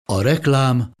A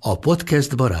reklám a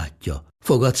podcast barátja.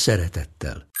 Fogad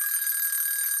szeretettel.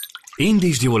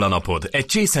 Indítsd jól a napod egy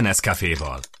csésze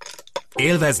Nescaféval.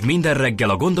 Élvezd minden reggel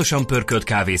a gondosan pörkölt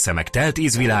kávészemek telt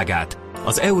ízvilágát,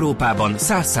 az Európában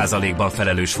 100%-ban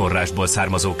felelős forrásból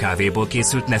származó kávéból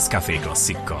készült Nescafé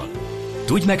klasszikkal.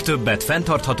 Tudj meg többet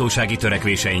fenntarthatósági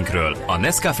törekvéseinkről a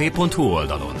nescafé.hu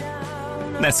oldalon.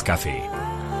 Nescafé.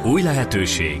 Új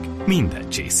lehetőség minden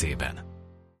csészében.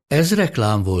 Ez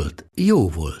reklám volt, jó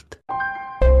volt.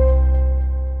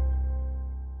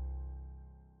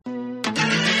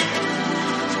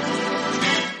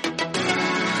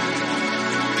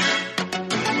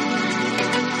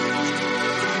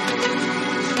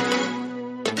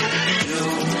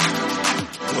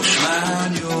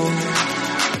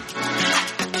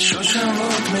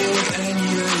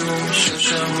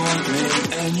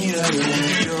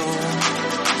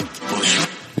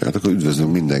 Hát akkor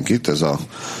üdvözlünk mindenkit, ez a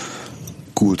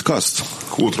Kultkast?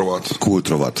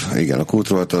 Kultrovat. Igen, a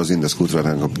Kultrovat az Index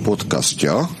Kultrovatnak a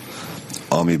podcastja,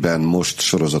 amiben most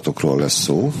sorozatokról lesz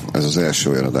szó. Ez az első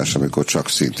olyan adás, amikor csak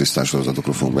színtisztán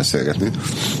sorozatokról fogunk beszélgetni.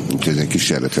 Úgyhogy ez egy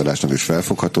kísérleti adásnak is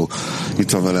felfogható. Itt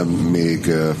van velem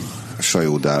még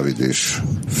Sajó Dávid és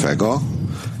Fega,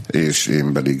 és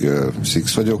én pedig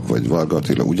Six vagyok, vagy Varga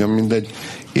Attila, ugyan mindegy,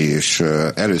 és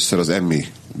először az Emmy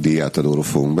díjátadóról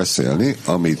fogunk beszélni,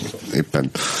 amit éppen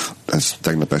ez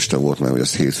tegnap este volt, mert hogy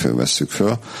ezt hétfőn vesszük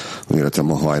föl, illetve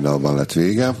ma hajnalban lett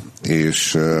vége,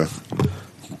 és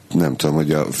nem tudom,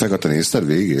 hogy a Fega, te nézted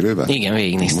végigélőben? Igen,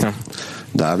 végignéztem.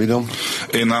 Dávidom?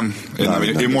 Én nem.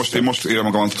 Én most érem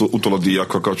magam utólag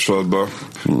díjakkal kapcsolatban.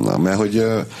 Na, mert hogy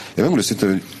én megmondom szintén,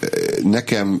 hogy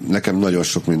nekem nagyon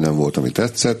sok minden volt, ami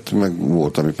tetszett, meg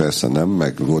volt, ami persze nem,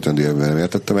 meg volt olyan díj, amivel nem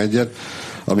értettem egyet.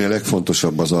 Ami a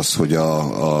legfontosabb az az, hogy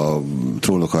a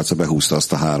Trónok harca behúzta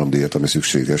azt a 3 díjat, ami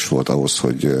szükséges volt ahhoz,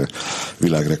 hogy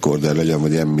világrekorder legyen,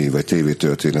 vagy Emmy, vagy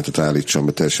tévétörténetet állítson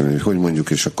be teljesen, hogy mondjuk,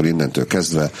 és akkor innentől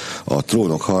kezdve a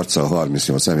Trónok harca a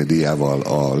 38 Emmy díjával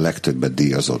a legtöbbet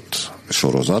díjazott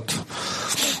sorozat,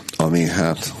 ami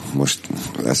hát most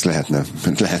ezt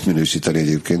lehet minősíteni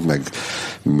egyébként,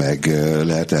 meg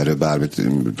lehet erről bármit,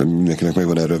 mindenkinek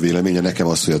megvan erről véleménye, nekem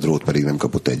az, hogy a Drót pedig nem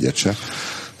kapott egyet se.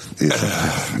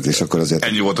 És akkor azért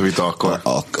ennyi volt a vita akkor.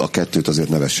 A kettőt azért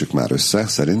ne vessük már össze,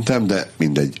 szerintem, de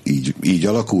mindegy, így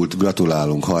alakult,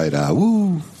 gratulálunk, hajrá,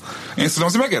 Én szerintem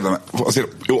azért megérdemel, azért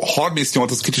jó,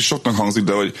 38 az kicsit soknak hangzik,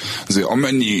 de hogy azért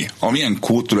amilyen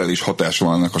kulturális hatása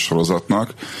van ennek a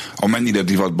sorozatnak, amennyire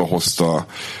divatba hozta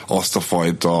azt a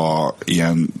fajta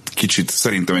ilyen kicsit,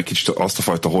 szerintem egy kicsit azt a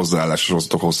fajta hozzáállás a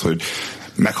sorozatokhoz, hogy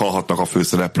meghalhatnak a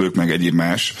főszereplők, meg egyéb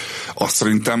más, azt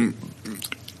szerintem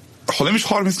ha nem is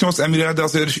 38 Emmyre, de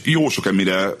azért jó sok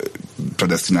Emmyre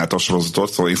predesztinálta a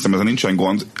sorozatot, szóval én szerintem ezen nincsen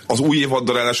gond. Az új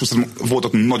évaddal ráadásul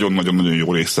voltak nagyon-nagyon-nagyon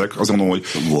jó részek, azt mondom, hogy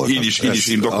így is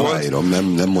indokolt.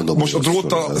 Nem mondom. Most a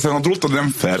dróttal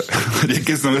nem fair.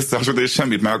 Egyébként nem összehasonlítani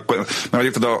semmit, mert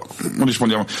érted,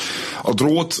 a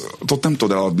drótot nem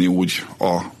tudod eladni úgy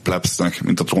a plebsnek,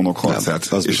 mint a Trónok harcát.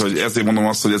 És hogy ezért mondom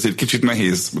azt, hogy ez egy kicsit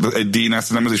nehéz. Egy díjnál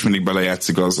szerintem ez is mindig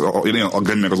belejátszik. A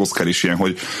Grammy meg az Oscar is ilyen,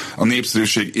 hogy a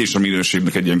népszerűség és a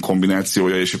minőségnek egy ilyen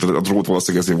kombinációja, és itt a drót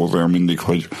valószínűleg ezért volt olyan mindig,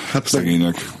 hogy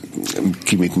szegények.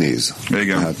 Ki mit néz.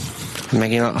 Igen. Hát.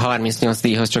 Meg én a 38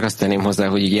 díjhoz csak azt tenném hozzá,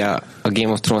 hogy ugye a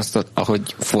Game of Thrones-t,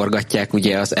 ahogy forgatják,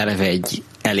 ugye az eleve egy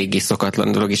eléggé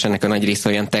szokatlan dolog, és ennek a nagy része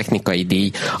olyan technikai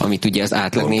díj, amit ugye az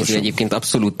átlagnéző egyébként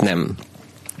abszolút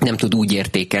nem tud úgy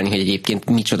értékelni, hogy egyébként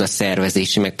micsoda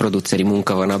szervezési, meg produceri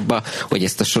munka van abba, hogy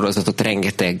ezt a sorozatot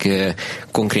rengeteg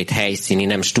konkrét helyszíni,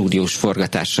 nem stúdiós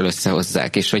forgatással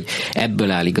összehozzák, és hogy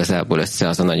ebből áll igazából össze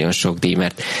az a nagyon sok díj,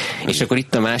 mert és akkor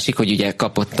itt a másik, hogy ugye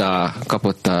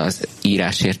kapott az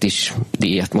írásért is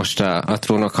díjat most a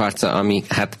Trónok harca, ami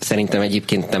hát szerintem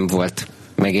egyébként nem volt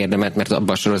megérdemelt, mert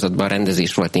abban a sorozatban a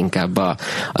rendezés volt inkább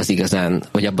az igazán,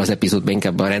 vagy abban az epizódban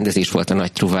inkább a rendezés volt a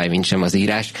nagy truváj, mint sem az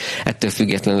írás. Ettől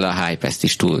függetlenül a hype ezt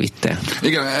is túlvitte.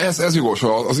 Igen, ez jogos.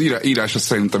 Az írás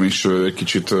szerintem is egy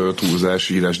kicsit túlzás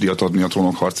írásdíjat adni a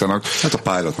Trónok harcának. Hát a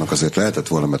pilotnak azért lehetett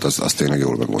volna, mert az tényleg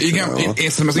jól meg volt. Igen, én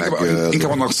szerintem ez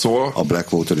inkább annak szól. A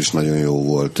Blackwater is nagyon jó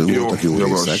volt. Voltak jó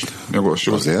részek. Jogos.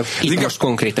 Azért. Itt most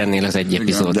konkrét ennél az egy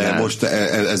epizódnál. De most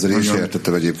ezzel is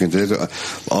értettem egyébként.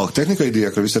 A technikai díjakra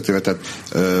visszatérve, tehát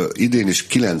idén is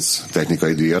 9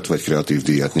 technikai díjat, vagy kreatív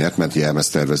díjat nyert, mert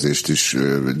jelmeztervezést is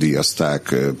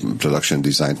díjazták, production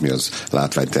design-t, mi az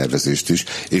látványtervezést is,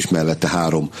 és mellette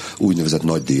 3 úgynevezett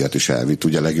nagy díjat is elvitt.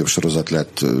 Ugye a legjobb sorozat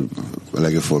lett, a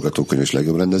legjobb forgatókönyv és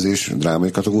legjobb rendezés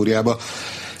drámai kategóriába,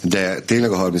 de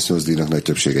tényleg a 38 díjnak nagy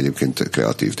többség egyébként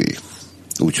kreatív díj.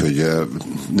 Úgyhogy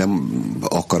nem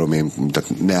akarom én, tehát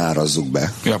ne árazzuk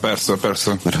be. Ja,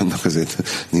 persze. Mert annak azért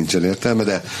nincsen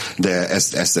értelme, de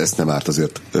ezt nem árt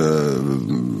azért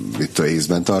itt a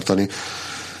észben tartani.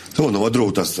 Mondom, a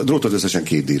drótot összesen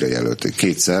 2 díjra jelölték.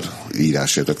 2-szer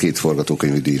írásért, tehát 2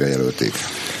 forgatókönyvi díjra jelölték.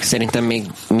 Szerintem még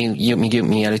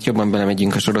mielőtt jobban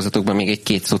belemegyünk a sorozatokba, még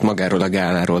 1-2 szót magáról a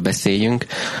gáláról beszéljünk,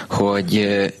 hogy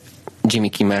Jimmy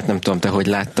Kimmelt, nem tudom, te hogy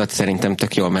láttad, szerintem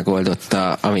tök jól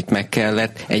megoldotta, amit meg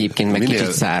kellett. Egyébként meg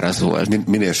kicsit száraz volt.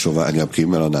 Minél soványabb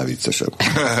Kimmel, annál viccesebb.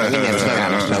 Minél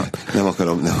soványosabb. Nem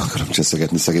akarom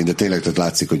cseszegetni szegény, de tényleg tehát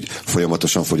látszik, hogy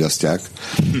folyamatosan fogyasztják,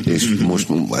 és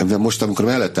most amikor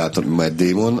mellett állt Matt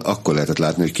Damon, akkor lehetett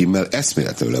látni, hogy Kimmel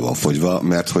eszméletlenül le van fogyva,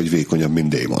 mert hogy vékonyabb,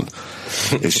 mint Damon.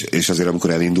 és azért, amikor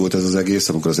elindult ez az egész,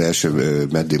 amikor az első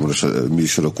Matt Damonos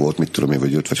műsorok volt, mit tudom én,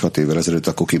 vagy 5 vagy 6 évvel ezelőtt,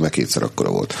 akkor Kimmel 2-szer akkora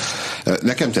volt.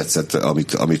 Nekem tetszett,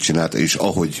 amit csinált, és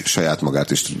ahogy saját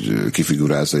magát is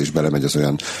kifigurázza, és belemegy az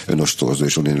olyan önostorzó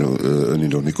és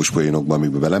önironikus poénokba,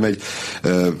 amikbe belemegy.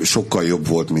 Sokkal jobb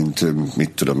volt, mint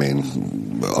mit tudom én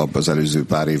az előző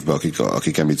pár évben,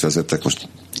 akik említ vezettek. Most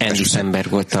Andy Samberg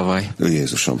volt tavaly.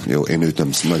 Jézusom, jó, én őt nem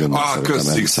nagyon szeretem.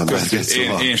 Andy Samberget,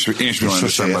 szóval. Én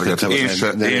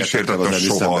sem értettem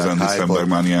soha az Andy Samberg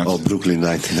mániát. A Brooklyn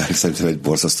Nine-Nine szerintem egy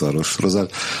borzasztó arról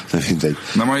sorozat, de mindegy.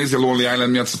 Nem a Lonely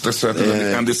Island miatt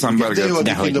szeretem Andy Samberget?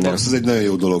 De hogy nem. Ez egy nagyon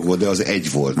jó dolog volt, de az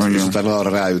egy volt. Igen. És utána arra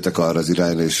rájöttek arra az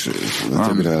irányra, és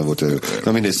nem volt ő.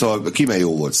 Na mindegy, szóval Kimmel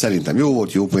jó volt. Szerintem jó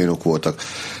volt, jó poénok voltak.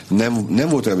 Nem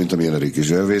volt olyan, mint amilyen a Ricky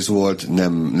Gervais volt,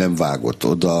 nem vágott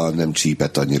oda, nem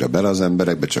csípett annyira bele az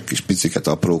emberekbe, csak kis piciket,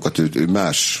 aprókat, ő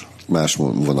más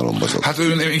vonalon mozog. Hát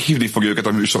ő hívni fogja őket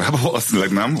a műsorába,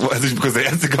 valószínűleg nem. Ez is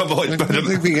közrejátszik abba, hogy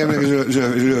nagyon... Igen,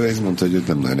 Zsővész mondta, hogy őt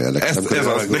nem nagyon érdekel. Ez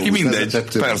az, neki mindegy,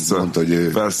 persze. Mondta, hogy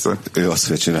ő azt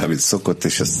fogja csinálni, amit szokott,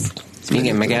 és ezt...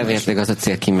 Igen, meg elvértek az a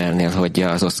cél Kimmelnél, hogy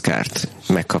az Oscart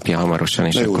megkapja hamarosan,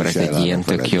 és akkor ez egy ilyen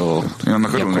tök jó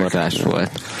gyakorlás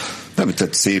volt. Nem,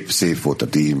 tehát szép volt a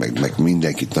díj, meg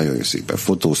mindenkit nagyon szépen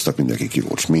fotóztak, mindenki ki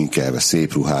volt sminkelve,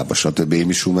 szép ruhába, stb.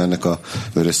 Amy Schumernek a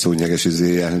vörös szúnyeges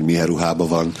izéje, milyen ruhába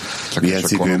van, milyen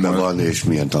cipőben van, és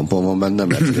milyen tampon van benne,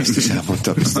 mert hogy ezt is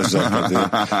elmondta biztosan.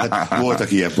 Hát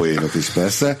voltak ilyen poénok is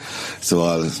persze,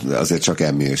 szóval azért csak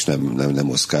Emmy, és nem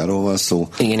Oscarról van szó.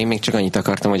 Igen, én még csak annyit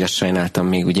akartam, hogy azt sajnáltam,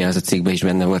 még ugye az a cikkben is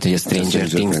benne volt, hogy a Stranger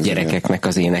Things gyerekeknek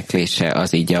az éneklése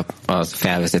az így a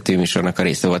felvezető műsornak a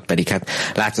része volt, pedig hát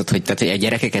látszott, hogy tehát a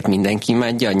gyerekeket mindenki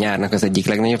imádja, a nyárnak az egyik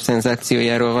legnagyobb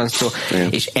szenzációjáról van szó,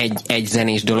 és egy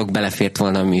zenés dolog belefért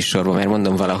volna a műsorba, mert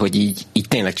mondom valahogy így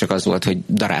tényleg csak az volt, hogy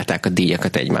darálták a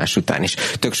díjakat egymás után, és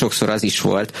tök sokszor az is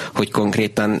volt, hogy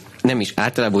konkrétan nem is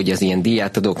általában ugye az ilyen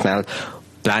díjátadóknál,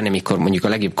 pláne mikor mondjuk a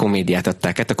legjobb komédiát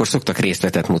adták át, akkor szoktak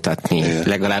részletet mutatni,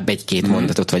 legalább 1-2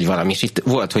 mondatot vagy valami, és itt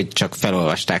volt, hogy csak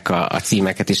felolvasták a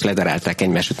címeket, és ledarálták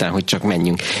egymás után, hogy csak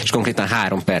menjünk, és konkrétan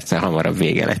 3 perccel hamarabb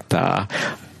vége lett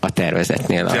a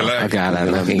tervezetnél a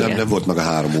gálának. Nem volt meg a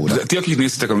 3 óra. De ti, akik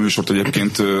néztétek a műsort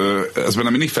egyébként, ez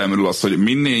bennem mindig felmerül az, hogy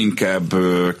minél inkább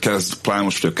kezd, pláne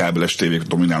most, hogy a kábeles tévék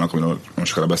dominálnak, amiről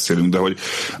most kell beszélünk, de hogy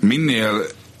minél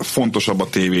fontosabb a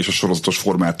tévé és a sorozatos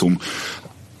formátum,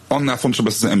 annál fontosabb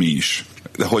lesz az Emmy is.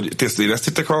 De hogy ti ezt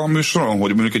éreztétek a műsoron,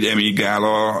 hogy mondjuk egy Emmy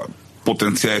gála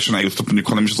potenciálisan eljutott, mondjuk,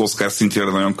 hanem is az Oscar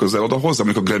szintjére nagyon közel oda hozzá,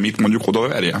 mondjuk a Grammy-t mondjuk oda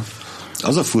verje?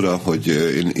 Az a fura, hogy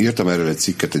én írtam erről egy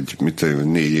cikket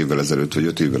 4 évvel ezelőtt, vagy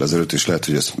 5 évvel ezelőtt, és lehet,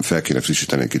 hogy ezt fel kéne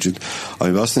frissíteni egy kicsit,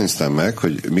 amiben azt néztem meg,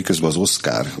 hogy miközben az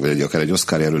Oscar, vagy akár egy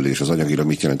Oscar jelölés az anyagira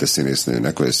mit jelent egy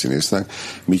színésznőnek, vagy egy színésznek,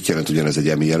 mit jelent ugyanez egy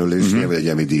Emmy jelölésnél, vagy egy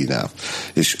Emmy díjnál.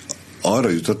 És arra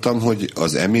jutottam, hogy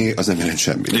az Emmy az nem jelent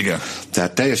semmit. Igen.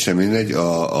 Tehát teljesen mindegy,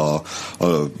 a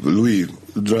Louis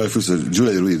Dreyfus, a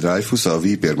Julia Louis-Dreyfus, a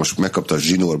Vipér most megkapta a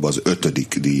zsinórba az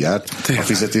 5. díját. A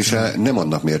fizetése nem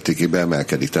annak mértékében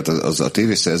emelkedik. Tehát az a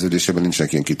tévészerződésében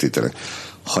nincsenek ilyen kitételek.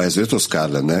 Ha ez 5 Oscar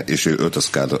lenne, és ő 5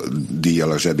 Oscar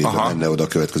díjjal a zsebében menne oda a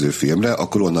következő filmre,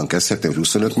 akkor onnan kezdhetném, hogy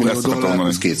 $25 millió,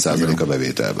 ez 2% a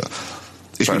bevételből.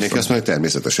 És mindenki azt mondja,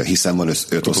 természetesen, hiszen van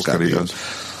 5 Oscar díjat.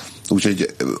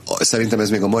 Úgyhogy szerintem ez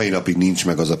még a mai napig nincs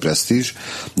meg az a presztízs,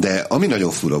 de ami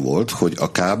nagyon fura volt, hogy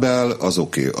a kábel az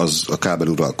az a kábel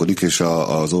uralkodik, és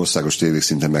az országos tévék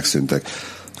szinten megszűntek.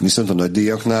 Viszont a nagy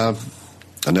díjaknál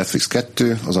a Netflix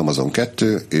 2, az Amazon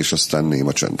 2, és aztán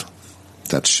néma csend.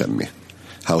 Tehát semmi.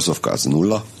 House of Cards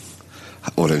 0,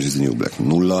 Orange is the New Black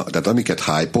 0, tehát amiket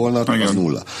hype-olnak, az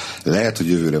 0. Lehet, hogy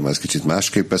jövőre már ez kicsit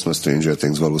másképp lesz, mert Stranger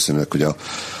Things valószínűleg, hogy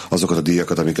azokat a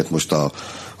díjakat, amiket most a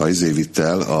vitt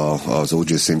el, az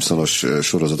O.J. Simpsonos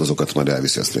sorozat, azokat majd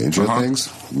elviszi a Stranger Things,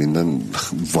 minden,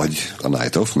 vagy a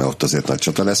Night Of, mert ott azért nagy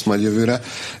csata lesz majd jövőre,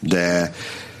 de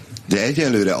De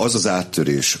egyelőre az az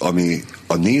áttörés, ami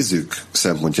a nézők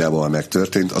szempontjából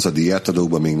megtörtént, az a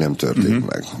díjátadókban még nem történt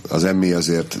meg. Az Emmy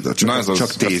azért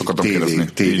csak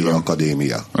TV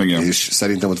akadémia. Igen. És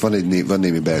szerintem ott van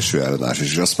némi belső ellenállás,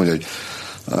 és azt mondja, hogy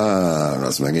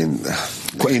az meg én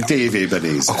tévében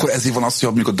nézem. Akkor ezért van az, hogy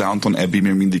mondjuk a Downton Abbey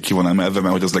még mindig ki van emelve,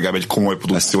 mert hogy az legalább egy komoly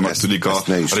produkciónak tűnik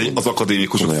az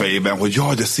akadémikusok fejében, hogy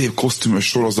jaj, de szép kosztümös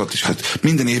sorozat, és hát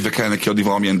minden évre kell neki adni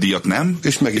valamilyen díjat, nem?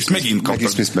 És megint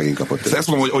kapott. Ezt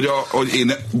mondom, hogy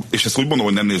én, és ezt úgy mondom,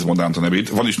 hogy nem nézem a Downton Abbey-t,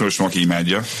 van ismerősöm, aki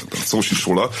imádja, szó sincs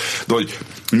róla, de hogy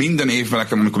minden évben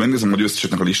nekem, amikor megnézem a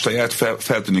győzteseknek a listáját,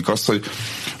 feltűnik azt, hogy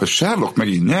Sherlock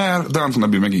megint nyer, Downton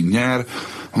Abbey megint nyer.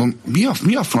 Mondom,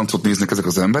 mi a francot néznek ezek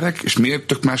az emberek, és miért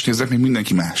tök más néznek, még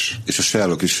mindenki más? És a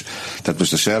Sherlock is, tehát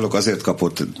most a Sherlock azért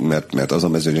kapott, mert az a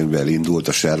mezőny, amiben elindult,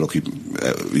 a Sherlock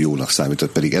jónak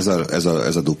számított, pedig ez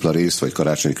a dupla rész, vagy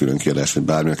karácsonyi különkiadás, vagy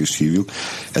bárminek is hívjuk,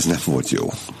 ez nem volt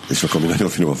jó. És akkor mi nagyon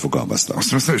finoman fogalmaztam.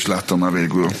 Azt nem is láttam már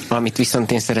végül. Amit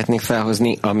viszont én szeretnék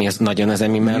felhozni, ami az nagyon az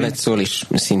Emmy mellett szól, és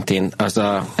szintén ez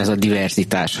a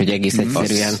diverzitás, hogy egész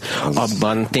egyszerűen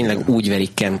abban tényleg úgy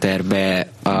verik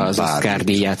kenterbe az Oscar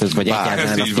díját, vagy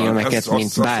egyáltalán a filmeket,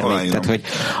 mint bármit. Tehát, hogy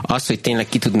az, hogy tényleg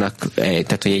ki tudnak,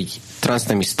 tehát, hogy egy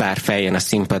transznemű sztár feljön a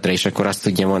színpadra, és akkor azt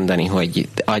tudja mondani, hogy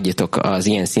adjatok az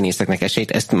ilyen színészeknek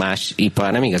esélyt, ezt más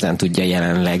ipar nem igazán tudja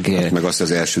jelenleg. Hát meg azt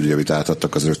az első díj, amit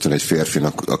átadtak, az rögtön egy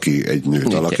férfinak, aki egy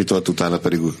nőt alakított, utána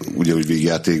pedig ugyanúgy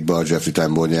vígjátékban Jeffrey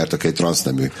Tambor nyert, aki egy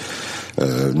transznemű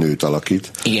nőt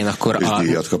alakít. Igen, akkor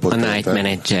a Night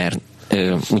Manager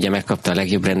ugye megkapta a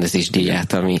legjobb rendezés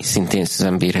díját, ami szintén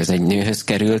Susan Beerhez egy nőhöz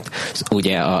került.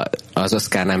 Ugye az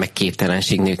Oscarnál meg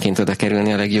képtelenség nőként oda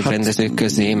kerülni a legjobb rendezők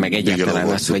közé, meg egyáltalán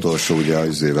az,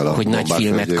 hogy nagy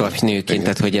filmet kap nőként,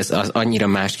 tehát hogy ez az annyira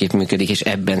másképp működik, és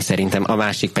ebben szerintem a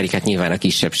másik pedig hát nyilván a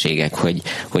kisebbségek,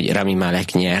 hogy Rami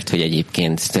Malek nyert, hogy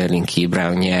egyébként Sterling K.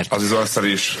 Brown nyert. Aziz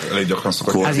Ansari is elég gyakran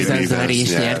szokott. Aziz Ansari is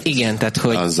nyert, igen, tehát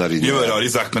hogy jövőre a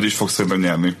Riz Ahmed is fog szerintem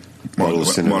nyerni.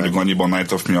 Valószínűleg annyiban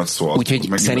Night of miatt szól. Úgyhogy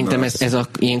szerintem ez a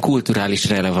ilyen kulturális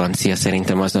relevancia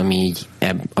szerintem az, ami így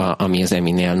ami az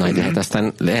Emmy-nél nagy lehet.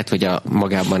 Aztán lehet, hogy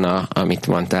magában amit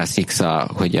mondtál, Six,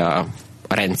 hogy a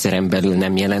rendszeren belül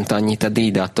nem jelent annyit a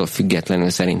díj, de attól függetlenül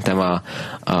szerintem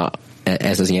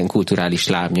ez az ilyen kulturális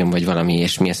lábnyom, vagy valami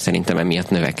ilyesmi, ez szerintem emiatt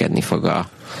növekedni fog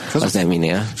az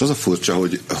Emmy-nél. És az a furcsa,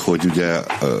 hogy ugye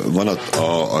van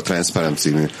a Transparent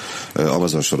című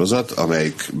Amazon sorozat,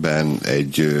 amelyikben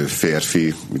egy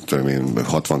férfi, mit tudom én,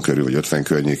 60 körül vagy 50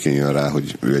 környékén jön rá,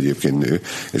 hogy ő egyébként nő,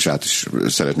 és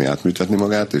szeretné átműtetni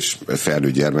magát, és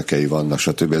felnőtt gyermekei vannak,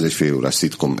 stb. Ez egy fél órás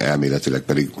szitkom, elméletileg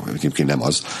pedig egyébként nem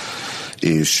az.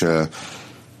 És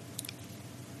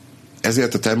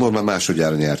ezért a Tambor már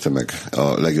másodjára nyerte meg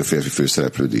a legjobb férfi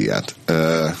főszereplő díját.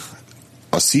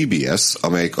 A CBS,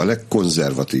 amelyik a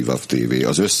legkonzervatívabb tévé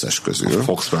az összes közül. A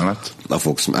Fox mellett. A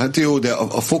Fox, hát jó, de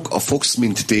a Fox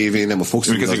mint tévé, nem a Fox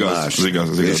mint az igaz, más. Az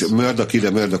igaz. És Murdoch ide,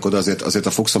 Murdoch oda, azért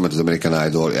a Fox, mert az American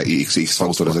Idol, X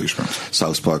Factor,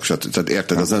 South Park, tehát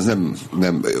érted, az nem,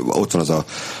 ott van az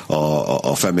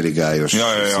a Family Guy-os,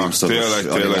 Simpsonos,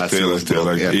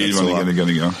 tényleg, így van,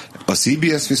 igen. A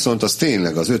CBS viszont az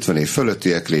tényleg az 50 év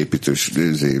fölöttiek építős,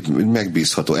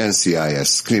 megbízható,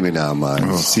 NCIS, Criminal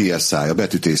Minds, CSI, a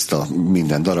betűtészta,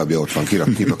 minden darabja ott van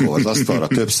kipakolva az asztalra,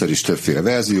 többször is többféle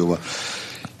verzióval.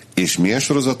 És milyen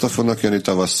sorozattal fognak jönni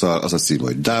tavasszal? Az a cím,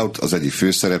 hogy Doubt, az egyik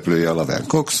főszereplője a Laverne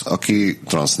Cox, aki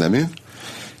transznemű,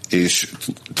 és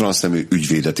transznemű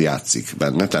ügyvédet játszik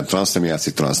benne, tehát transznemű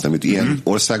játszik transzneműt. Ilyen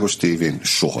országos tévén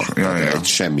soha.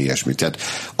 Semmi ilyesmi. Tehát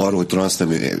arról, hogy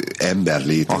transznemű ember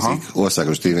létezik,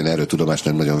 országos tévén erről tudomást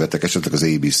nem nagyon vettek, esetleg az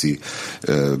ABC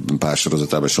pár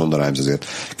sorozatában Shonda Rhimes azért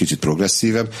kicsit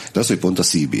progresszívebb, de az, hogy pont a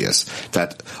CBS.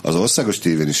 Tehát az országos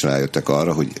tévén is rájöttek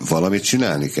arra, hogy valamit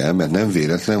csinálni kell, mert nem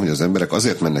véletlen, hogy az emberek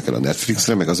azért mennek el a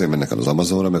Netflixre, meg azért mennek el az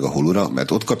Amazonra, meg a Hulu-ra,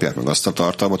 mert ott kapják meg azt a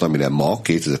tartalmat, amire ma,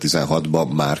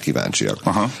 2016-ban már kíváncsiak.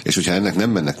 Aha. És hogyha ennek nem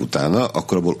mennek utána,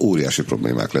 akkor abból óriási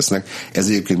problémák lesznek. Ez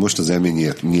egyébként most az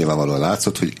Emmy nyilvánvalóan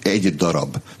látszott, hogy egy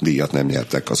darab díjat nem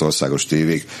nyertek az országos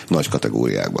tévék nagy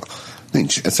kategóriákba.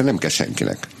 Nincs, egyszerűen nem kell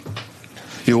senkinek.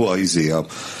 Jó,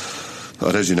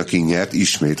 a Regina King nyert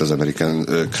ismét az American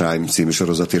Crime című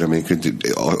sorozatért, amelyik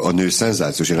a nő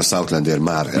szenzációs, én a Southlandért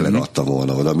már elegadta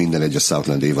volna oda, minden egyes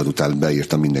Southland évad után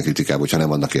beírtam minden kritikába, hogyha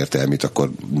nem annak értelmét,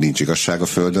 akkor nincs igazság a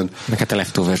földön. Meg hát a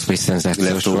Leftovers-ben is szenzációs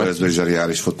volt. Leftovers-ben is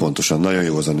zseniális volt, pontosan. Nagyon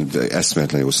jó az a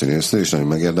eszméletlen jó színésznő, és nagyon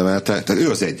megérdemelte. Tehát ő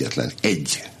az egyetlen.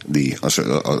 Egy díj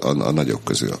a nagyok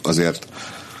közül. Azért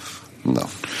na.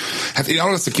 Hát én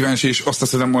arra leszek kíváncsi, és azt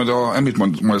hiszem majd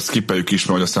majd skippeljük is,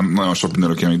 mert aztán nagyon sok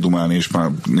mindenről kell még dumálni, és már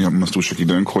túl sok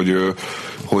időnk,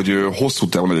 hogy hosszú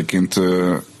távon egyébként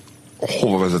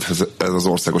hova vezet ez az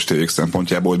országos tévék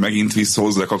szempontjából, hogy megint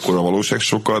visszahozzák akkor a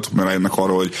valóságsokat, mert rájönnek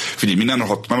arra, hogy figyelj, mi nem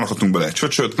rakhatunk bele egy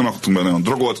csöcsöt, nem rakhatunk bele olyan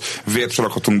drogot, vért sem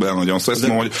rakhatunk bele nagyon. Szóval ezt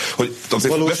mondom, hogy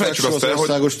valóságos az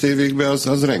országos tévékben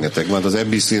az rengeteg van. Az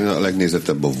NBC-n a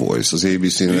legnézettebb a Voice, az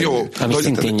ABC-n jó, ami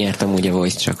szintén nyert amúgy a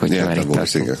Voice, csak hogy már itt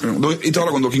itt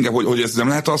arra gondolok inkább, hogy ez nem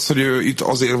lehet az, hogy itt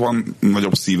azért van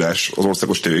nagyobb szívás az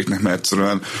országos tévéknek, mert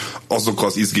egyszerűen azok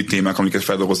az izgi témák, amiket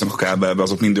feldolgoznak a kábelbe,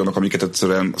 azok mind olyanok, amiket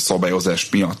egyszerűen szabályozás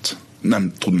miatt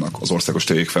nem tudnak az országos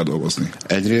tévék feldolgozni.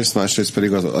 Egyrészt, másrészt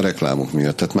pedig a reklámok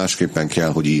miatt. Tehát másképpen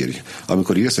kell, hogy írj.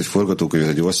 Amikor írsz egy forgatókönyvet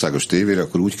egy országos tévére,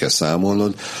 akkor úgy kell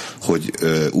számolnod, hogy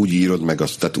úgy írod meg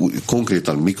azt, tehát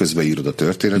konkrétan miközben írod a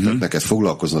történetet, neked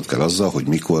foglalkoznod kell azzal, hogy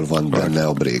mikor van benne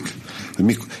a break.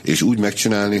 És úgy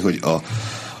megcsinálni, hogy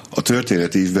a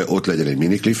történetívben ott legyen egy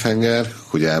mini cliffhanger,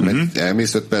 hogy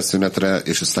elmész 5 perc szünetre,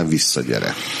 és aztán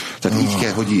visszagyere. Tehát így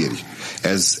kell, hogy írj.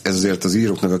 Ez azért az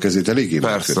íróknak a kezét eléggé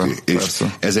megköti. És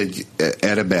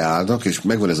erre beállnak, és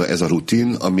megvan ez a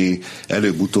rutin, ami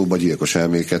előbb-utóbb a gyilkos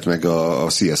elméket, meg a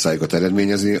CSI-kat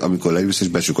eredményezi, amikor leülsz és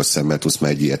becsukott szemmel tudsz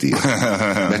már egy ilyet írni.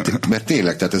 Mert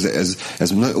tényleg, tehát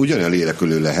ez ugyanolyan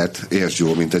lélekölő lehet, értsd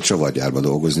jól, mint egy csavargyárban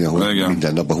dolgozni, ahol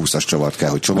minden nap a 20-as csavart kell,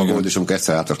 hogy csomagold, és amikor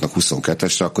egyszer átraknak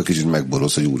 22-esre, akkor kicsit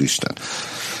megborulsz, hogy úristen.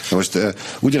 Na most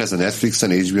ugyanez a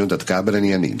Netflixen, HBO-n, tehát kábelen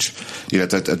ilyen nincs.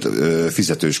 Illetve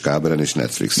fizetős kábelen és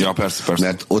Netflixen. Ja, persze.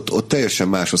 Mert ott teljesen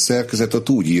más a szerkezet, ott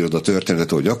úgy írod a történetet,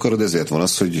 hogy akarod, ezért van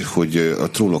az, hogy a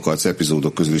Trónokharc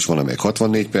epizódok közül is van, amelyik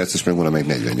 64 perc, és meg van, amelyik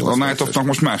 48 perc. A Night of-nak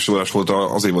most másfél órás volt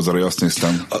az évadzarai, azt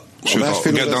néztem. Sőt, a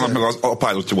Geddának meg a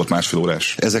pilotja volt másfél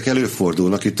órás. Ezek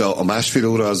előfordulnak. Itt a másfél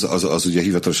óra az ugye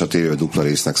hivatalos a tévébe dupla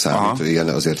résznek számít. Ilyen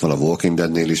azért van a Walking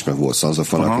Deadnél is, meg volt Sons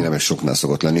of Anarchy, meg soknál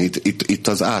szokott lenni. Itt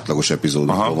az átlagos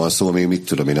epizódokról van szó, ami mit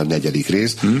tudom én, a 4.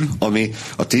 rész, ami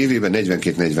a tévében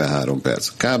 42-43 perc.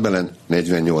 Kábelen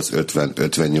 48, 50,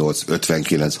 58,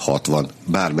 59, 60,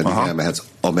 bármeddig elmehetsz,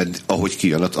 ahogy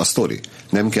kijön a sztori.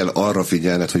 Nem kell arra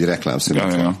figyelned, hogy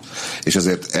reklámszünet van. És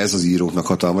azért ez az íróknak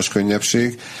hatalmas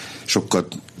könnyebbség, sokkal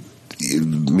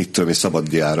mit tudom én,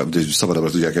 szabadabbra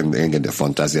tudják engedni a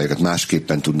fantáziájukat,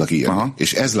 másképpen tudnak írni.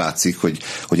 És ez látszik,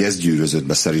 hogy ez gyűrözött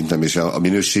be szerintem, és a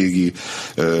minőségi,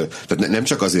 tehát nem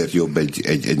csak azért jobb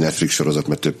egy Netflix sorozat,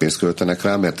 mert több pénzt költenek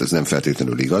rá, mert ez nem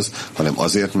feltétlenül igaz, hanem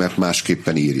azért, mert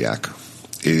másképpen írják.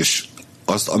 És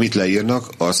azt, amit leírnak,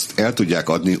 azt el tudják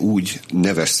adni úgy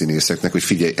neves színészeknek, hogy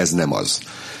figyelj, ez nem az.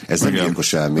 Ez nem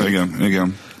gyilkos elmény.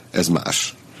 Igen. Ez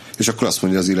más. És akkor azt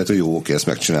mondja az illető, jó, oké, ezt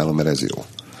megcsinálom, mert ez jó.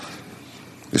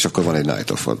 És akkor van egy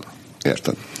Night of-od.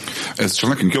 Érted? Ez csak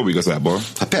nekünk jobb igazából.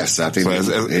 Hát persze, hát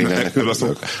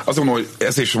azt mondom, hogy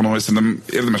ez is mondom, hogy szerintem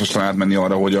érdemes aztán átmenni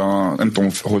arra, hogy nem tudom,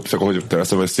 hogy te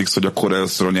lesz a Six, hogy akkor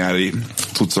először a nyári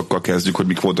cuccokkal kezdjük, hogy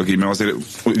mik voltak így, mert azért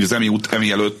az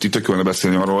Emmy előtt itt tökölne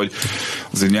beszélni arról, hogy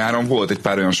azért nyáron volt egy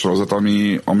pár olyan sorozat,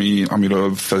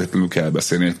 amiről feltétlenül kell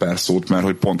beszélni egy pár szót, mert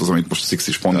hogy pont az, amit most a Six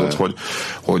is mondott,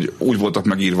 hogy úgy voltak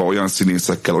megírva olyan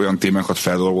színészekkel, olyan témákat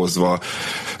feldolgozva,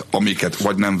 amiket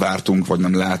vagy nem vártunk, vagy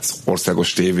nem látsz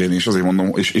országos tévén, és azért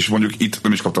mondom, és mondjuk itt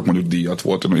nem is kaptak mondjuk díjat,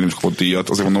 volt, hogy nem is kapott díjat,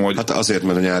 azért mondom, hogy... Hát azért,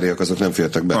 mert a nyáriak azok nem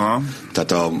fértek be.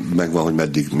 Tehát megvan, hogy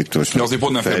meddig, mit tudom, de azért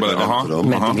pont nem fér bele,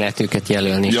 meddig lehet őket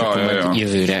jelölni, és akkor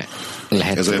jövőre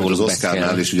lehet ez olyan, az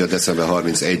Oscarnál is ugye december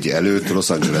 31 előtt Los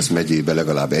Angeles megyébe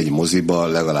legalább egy moziba,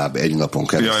 legalább egy napon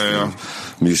keresztül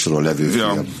műsoron levő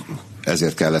film.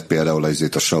 Ezért kellett például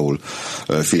a Saul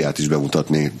fiát is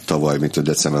bemutatni tavaly, mint a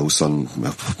december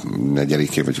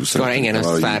 24-én vagy 25-én. Igen,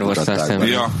 azt Star Wars-szal szemben.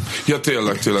 Ja,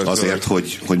 tényleg. Azért,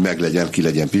 hogy meglegyen, ki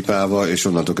legyen pipálva, és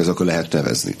onnantól kezdve akkor lehet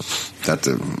nevezni. Tehát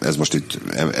ez most itt,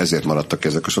 ezért maradtak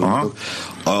ezek a sorozatok.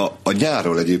 A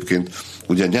nyárról egyébként,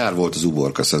 ugye nyár volt az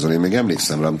uborka szezon, én még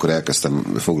emlékszem rá, amikor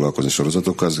elkezdtem foglalkozni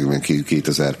sorozatokkal, az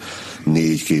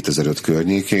 2004-2005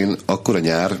 környékén, akkor a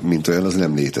nyár, mint olyan, az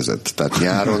nem létezett. Tehát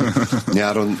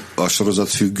nyáron a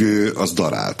sorozatfüggő, az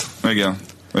darált. Igen.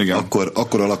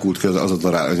 Akkor alakult ki az a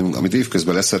darál, amit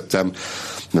évközben leszettem,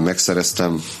 nem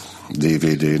megszereztem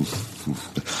DVD-n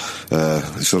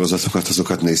sorozatokat,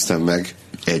 azokat néztem meg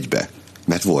egybe.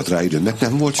 Mert volt rá idő, mert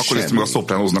nem volt akkor semmi. Akkor ezt meg a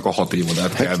Sopranosnak a 6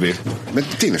 évadát kb.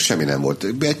 Mert tényleg semmi nem volt.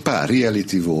 Egy pár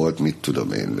reality volt, mit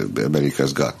tudom én, America's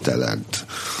Got Talent.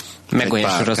 Meg olyan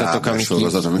sorozatok, amik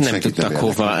nem tudtak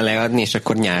hova leadni, és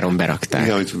akkor nyáron berakták.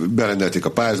 Igen, hogy berendelték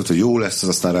a pályázatot, hogy jó lesz,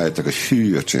 aztán rájöttek, hogy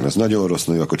hű, öcsém, ez nagyon rossz,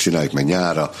 jó, akkor csináljuk meg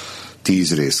nyárra.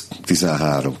 10 rész,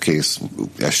 13, kész,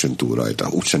 essen túl rajta,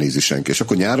 úgyse nézi senki. És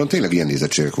akkor nyáron tényleg ilyen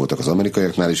nézettségek voltak az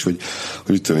amerikaiaknál is, hogy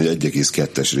mit tudom, hogy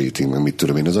 1,2-es rating, meg mit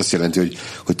tudom én. Ez azt jelenti,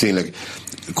 hogy tényleg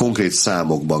konkrét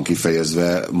számokban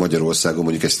kifejezve Magyarországon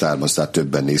mondjuk egy Starmastát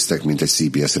többen néztek, mint egy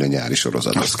CBS-re nyári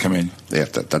sorozatot. Az kemény.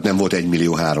 Érted? Tehát nem volt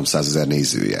 1.300.000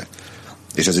 nézője.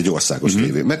 És ez egy országos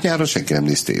tévé. Mert nyáron senki nem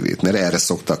néz tévét, mert erre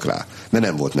szoktak rá. Mert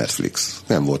nem volt Netflix,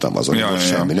 nem volt Amazon,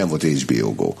 semmi, nem volt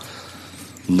HBO Go.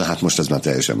 Na hát most ez már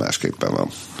teljesen másképpen van.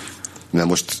 Na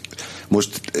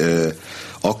most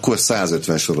akkor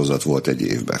 150 sorozat volt egy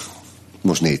évben.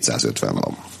 Most 450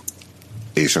 van.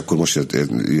 És akkor most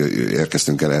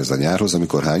érkeztünk el ehhez a nyárhoz,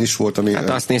 amikor hány is volt? Ami, hát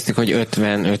azt néztük, hogy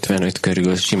 50-55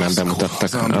 körül simán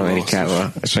bemutattak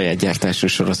Amerikával a saját gyártású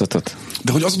sorozatot.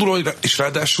 De hogy az a durva, és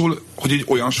ráadásul, hogy egy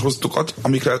olyan sorozatokat,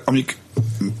 amik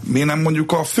miért nem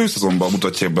mondjuk a főszezonban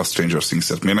mutatják be a Stranger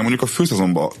Things-et, miért nem mondjuk a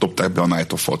főszezonban dobták be a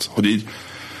Night of-ot,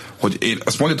 hogy én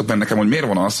azt mondjátok meg nekem, hogy miért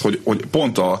van az, hogy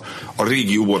pont a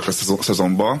régi uborka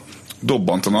szezonban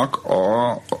dobbantanak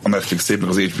a Netflix-ék, meg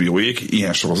az HBO-ék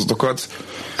ilyen sorozatokat.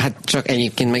 Hát csak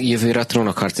egyébként meg jövőre a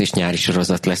Trónokharc és nyári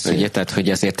sorozat lesz, ugye? Tehát, hogy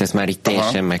azért ez már itt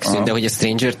teljesen megszűnt, de hogy a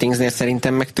Stranger Things-nél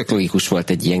szerintem meg tök logikus volt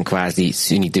egy ilyen kvázi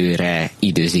szünidőre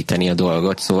időzíteni a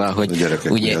dolgot, szóval, hogy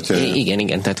ugye,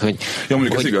 igen, tehát, hogy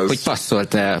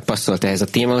passzolt ehhez a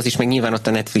témához is, meg nyilván ott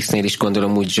a Netflixnél is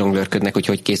gondolom úgy zsonglőrködnek,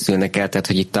 hogy készülnek el, tehát,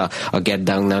 hogy itt a Get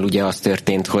Down-nál ugye az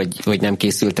történt, hogy nem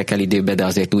készültek el időbe, de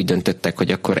azért úgy döntöttek,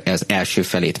 hogy akkor ez első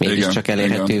felét mégiscsak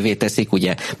elérhetővé teszik,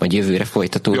 ugye, majd jövőre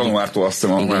folytatódik.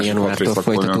 Januártól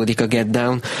folytatódik a Get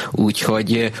Down,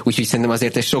 úgyhogy szerintem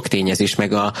azért ez sok tényezés,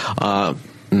 meg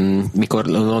mikor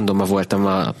Londonban voltam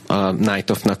a Night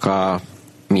of-nak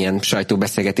milyen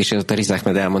sajtóbeszélgetés, ott a Riz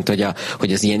Ahmed elmondta,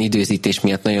 hogy az ilyen időzítés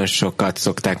miatt nagyon sokat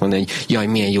szokták mondani, hogy jaj,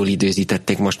 milyen jól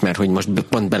időzítették most, mert hogy most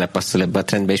pont belepasszol ebbe a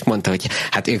trendbe, és mondta, hogy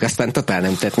hát ők aztán totál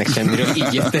nem tettnek semmiről,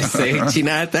 így jött össze, ők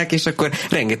csinálták, és akkor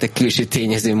rengeteg külső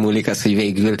tényező múlik az, hogy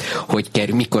végül,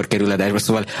 mikor kerül adásba,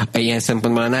 szóval ilyen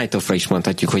szempontból a Night of-ra is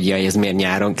mondhatjuk, hogy jaj, ez miért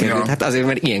nyáron került, hát azért,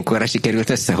 mert ilyenkorra sikerült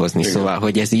összehozni, szóval,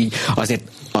 hogy ez így azért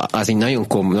az egy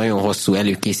nagyon hosszú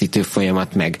előkészítő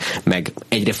folyamat, meg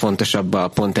egyre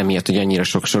fontosabb pont emiatt, hogy annyira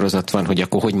sok sorozat van, hogy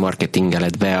akkor hogy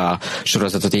marketingeled be a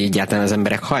sorozatot, hogy egyáltalán az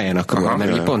emberek halljanak róla,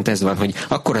 mert pont ez van, hogy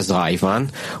akkor a zaj van,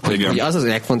 hogy az a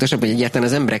legfontosabb, hogy egyáltalán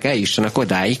az emberek eljussanak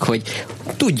odáig, hogy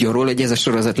tudjon róla, hogy ez a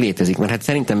sorozat létezik, mert hát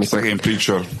szerintem mikor... Szegény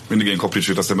Preacher, mindig én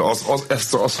Preacher-t eszembe,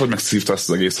 az, hogy megszívta ezt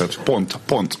az egészet,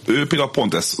 pont, ő például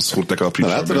pont ezt szúrt el a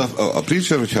Preacher-ben. Látod, a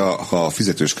Preacher, hogyha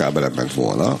fizetős kábelen ment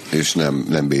volna, és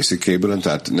nem basic cable-en,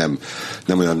 tehát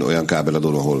nem olyan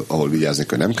kábeladón, ahol vigyázni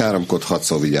kell, nem káromkodhatsz,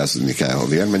 vigyázni kell a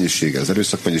vérmennyiségre, az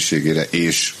erőszak mennyiségére,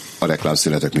 és a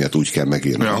reklámszünetek miatt úgy kell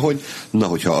megírni, ahogy. Na,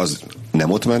 hogyha az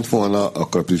nem ott ment volna,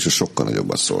 akkor a Preacher sokkal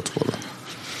nagyobbat szólt volna.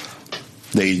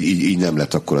 De így nem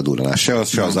lett akkor a durranás.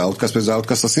 Se az Outcast, mert az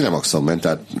Outcast a Cinemaxon ment,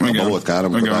 tehát abban volt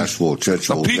káromkodás, volt csöcs,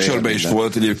 volt vér. A Preacherbe is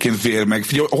volt egyébként vér, meg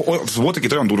figyelj, volt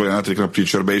egy olyan durva jelenet a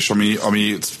Preacherbe is, ami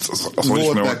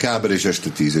volt már kábel és este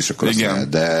 10, és akkor aztán,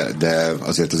 de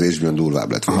azért az HBO-n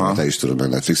durvább lett volna, te is tudod meg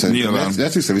Netflixen.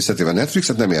 Netflixen visszatérve,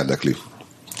 Netflixet nem érdekli.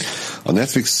 A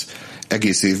Netflix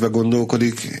egész évben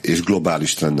gondolkodik, és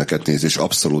globális trendeket néz, és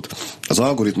abszolút. Az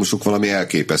algoritmusuk valami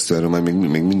elképesztő, erről már még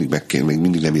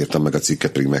mindig nem írtam meg a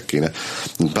cikket, pedig meg kéne.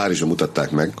 Párizsban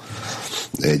mutatták meg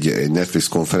egy Netflix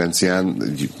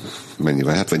konferencián,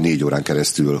 mennyivel, hát vagy 4 órán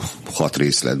keresztül 6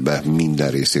 részletben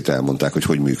minden részét elmondták,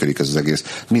 hogy működik ez az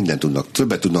egész. Mindent tudnak,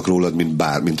 többet tudnak rólad,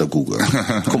 mint a Google.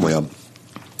 Komolyan.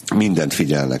 Mindent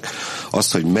figyelnek.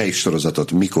 Azt, hogy melyik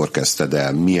sorozatot mikor kezdted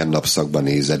el, milyen napszakban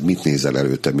nézed, mit nézel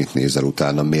előtte, mit nézel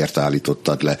utána, miért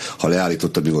állítottad le, ha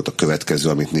leállítottad, mi volt a következő,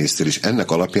 amit néztél, és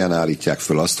ennek alapján állítják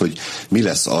föl azt, hogy mi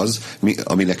lesz az,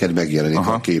 ami neked megjelenik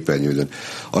a képernyődön.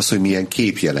 Az, hogy milyen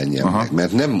kép jelenjen meg,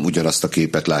 mert nem ugyanazt a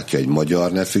képet látja egy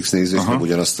magyar Netflix néző, és nem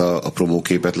ugyanazt a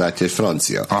promóképet látja egy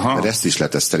francia. Mert ezt is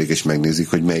letesztelik, és megnézik,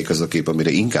 hogy melyik az a kép, amire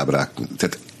inkább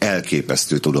tehát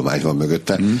elképesztő tudomány van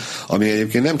mögötte, ami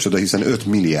egyébként nem csoda, hiszen $5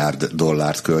 milliárd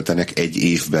költenek egy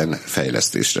évben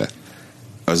fejlesztésre.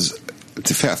 Az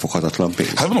felfoghatatlan pénz.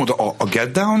 Hát mondom, a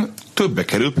Get Down többe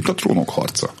került, mint a Trónok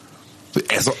harca.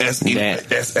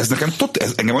 Ez nekem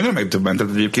engem nagyon megdöbbentett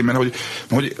egyébként, mert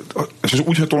hogy és úgy,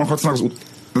 hogy a Trónok harcnak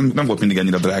nem volt mindig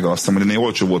ennyire drága, azt hiszem, hogy ennél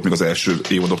olcsó volt még az első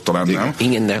évadok talán, nem?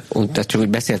 Igen, de csak úgy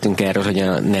beszéltünk erről, hogy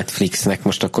a Netflixnek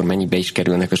most akkor mennyibe is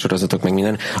kerülnek a sorozatok, meg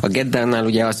minden. A Get Down-nál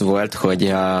ugye az volt,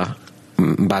 hogy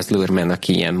Baz Luhrmann,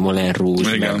 aki ilyen Moulin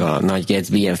Rouge, igen, meg a Nagy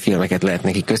Gatsby, ilyen filmeket lehet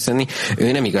neki köszönni.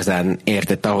 Ő nem igazán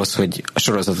értett ahhoz, hogy a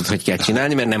sorozatot hogy kell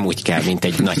csinálni, mert nem úgy kell, mint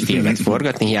egy nagy filmet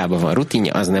forgatni, hiába van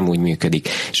rutinja, az nem úgy működik.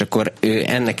 És akkor ő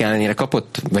ennek ellenére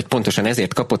kapott, vagy pontosan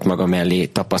ezért kapott maga mellé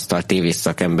tapasztalt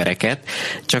tévészakembereket,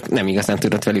 csak nem igazán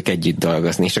tudott velük együtt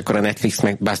dolgozni. És akkor a Netflix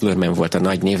meg Baz Luhrmann volt a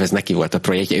nagy név, ez neki volt a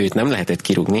projektje, őt nem lehetett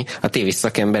kirúgni, a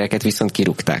tévészakembereket viszont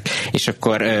kirúgták. És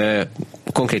akkor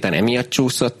konkrétan emiatt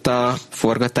csúszott a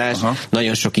forgatás,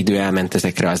 nagyon sok idő elment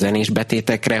ezekre a zenés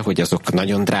betétekre, hogy azok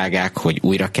nagyon drágák, hogy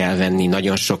újra kell venni,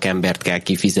 nagyon sok embert kell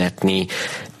kifizetni,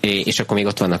 és akkor még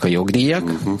ott vannak a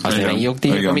jogdíjak, a zenei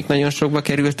jogdíjak, amik nagyon sokba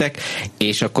kerültek,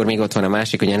 és akkor még ott van a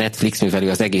másik, hogy a Netflix, mivel ő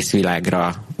az egész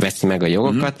világra veszi meg a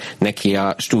jogokat, neki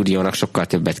a stúdiónak sokkal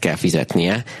többet kell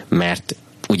fizetnie, mert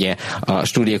ugye a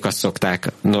stúdiók azt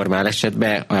szokták normál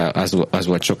esetben, az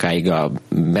volt sokáig a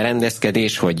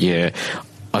berendezkedés, hogy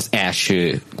az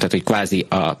első, tehát hogy kvázi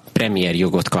a premier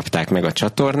jogot kapták meg a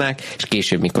csatornák, és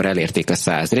később, mikor elérték a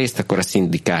 100 részt, akkor a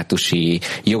szindikátusi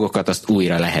jogokat azt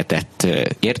újra lehetett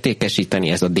értékesíteni,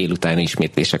 ez a délutáni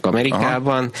ismétlések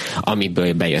Amerikában,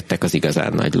 amiből bejöttek az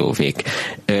igazán nagy lóvék.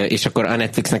 És akkor a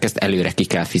Netflixnek ezt előre ki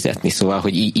kell fizetni, szóval,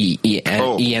 hogy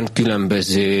ilyen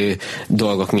különböző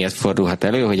dolgok miatt fordulhat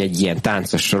elő, hogy egy ilyen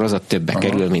táncos sorozat többe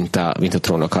kerül, mint a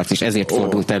Trónok harc, és ezért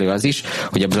fordult elő az is,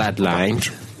 hogy a Bloodline,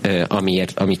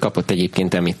 ami kapott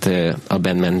egyébként amit a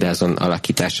Ben Mendelsohn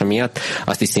alakítása miatt,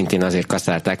 azt is szintén azért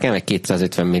kaszálták el, mert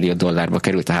 $250 millió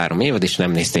került a 3 évad, és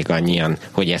nem nézték annyian,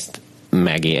 hogy ezt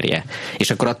megérje. És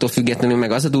akkor attól függetlenül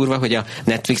meg az a durva, hogy a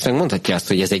Netflix meg mondhatja azt,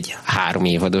 hogy ez egy 3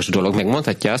 évados dolog, meg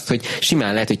mondhatja azt, hogy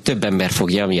simán lehet, hogy több ember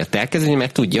fogja amiatt elkezdeni,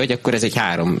 mert tudja, hogy akkor ez egy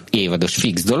 3 évados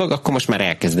fix dolog, akkor most már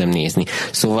elkezdem nézni.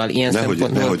 Szóval ilyen szempontból...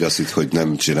 Nehogy azt itt, hogy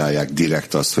nem csinálják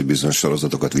direkt azt, hogy bizonyos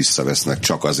sorozatokat visszavesznek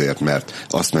csak azért, mert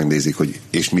azt megnézik, hogy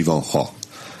és mi van, ha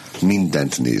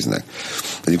mindent néznek.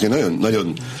 Egyébként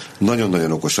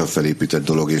nagyon okosan felépített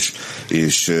dolog,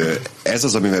 és ez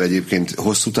az, amivel egyébként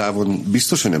hosszú távon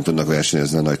biztos, hogy nem tudnak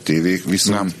versenyezni a nagy tévék,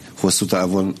 viszont hosszú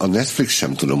távon a Netflix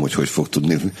sem tudom, hogy fog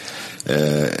tudni.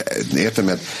 Értem,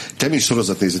 mert te mint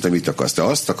sorozatnéző, mit akarsz? Te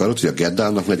azt akarod, hogy a Get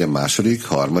Down-nak legyen 2.,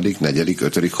 3., 4.,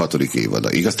 5., 6.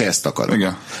 évada. Igaz? Te ezt akarod.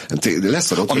 Igen. A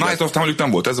Night of Time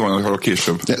nem volt, ez van, hogy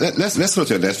később. Lesz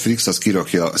hogy a Netflix az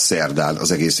kirakja szerdán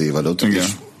az egész évadot, és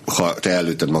ha te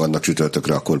előtted magadnak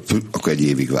csütörtökre, akkor egy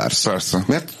évig vársz. Persze.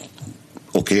 Mert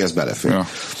oké, ez belefér. Ja.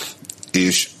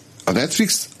 És a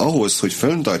Netflix ahhoz, hogy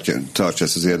fenntartsa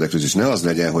ezt az érdeklődést, ne az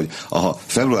legyen, hogy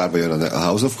februárban jön a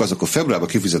House of Cards, akkor februárban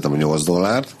kifizetem a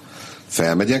 $8,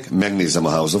 felmegyek, megnézem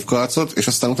a House of Cards-ot, és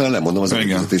aztán utána lemondom az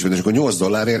előfizetésben, és akkor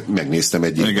 $8 megnéztem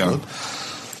egy évadot.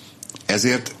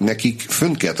 Ezért nekik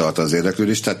fönn kell tartani az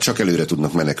érdeklődést, tehát csak előre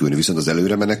tudnak menekülni, viszont az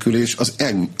előre menekülés az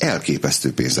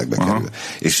elképesztő pénzekbe kerül.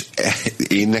 És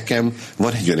nekem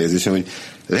van egy olyan érzésem, hogy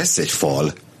lesz egy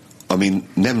fal, amin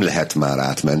nem lehet már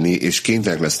átmenni, és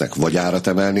kénytelenek lesznek vagy árat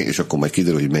emelni, és akkor majd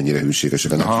kiderül, hogy mennyire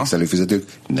hűségesek a Netflix előfizetők,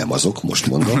 nem azok, most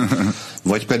mondom,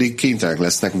 vagy pedig kénytelenek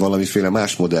lesznek valamiféle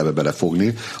más modellbe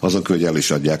belefogni, azon, hogy el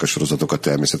is adják a sorozatokat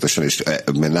természetesen, és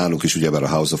mert nálunk is ugyebár a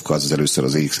House of Cards az először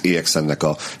az EXN-nek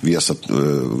a Viaszat,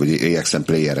 vagy EXN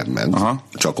Playeren ment,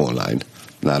 csak online.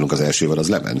 Nálunk az első évad az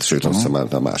lement, sőt, azt hiszem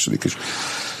a második is.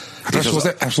 Hát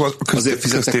a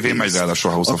köztévé megy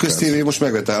ráadásul a House of Cards. A köztévé most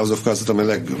megvette a House of Cards-ot, ami a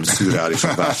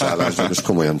legszürreálisabb vásárlás, de most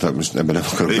komolyan, most ebben nem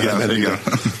akarok belemenni.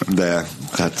 De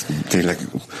hát tényleg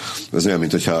az olyan,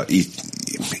 mint hogyha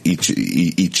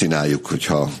így csináljuk,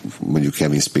 hogyha mondjuk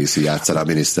Kevin Spacey játszaná a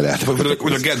miniszterelnök.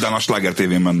 Hogy a Get Down a Sláger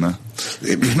tévén menne.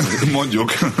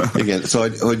 Mondjuk. Igen,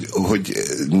 szóval, hogy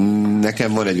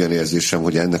nekem van egy olyan érzésem,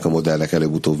 hogy ennek a modellnek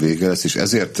előbb-utóbb vége lesz, és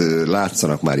ezért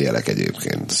látszanak már jelek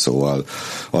egyébként. Szóval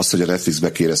az, hogy a Netflix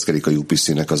bekérezkedik a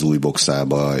UPC-nek az új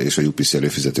boxába, és a UPC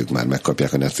előfizetők már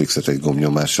megkapják a Netflixet egy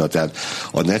gombnyomással, tehát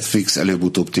a Netflix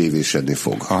előbb-utóbb tévésedni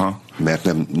fog. Mert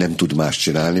nem tud más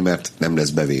csinálni, mert nem lesz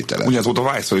bevétele. Ugyanaz volt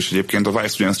a Vice-val is egyébként, a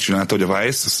Vice ugyanezt csinálta, hogy a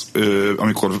Vice,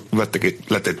 amikor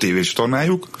lett egy tévés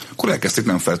tornájuk, akkor elkezdték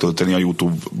nem feltölteni a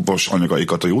YouTube-os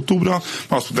anyagaikat a YouTube-ra,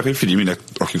 azt mondták, hogy figyelj, minek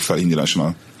rakjuk fel ingyenesen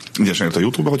a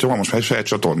YouTube-ra, hogyha van most egy saját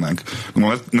csatornánk.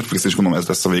 Netflix is gondolom ez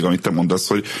lesz a vége, amit te mondasz,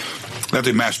 hogy lehet,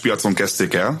 hogy más piacon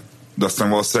kezdték el, de aztán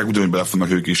valószínűleg ugyanúgy bele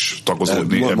fognak ők is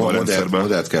tagozódni ebben a rendszerben.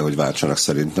 Modellt kell, hogy váltsanak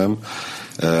szerintem,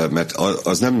 mert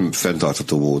az nem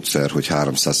fenntartható módszer, hogy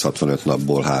 365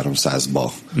 napból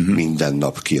 300-ba minden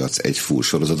nap kiadsz egy full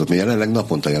sorozatot, mert jelenleg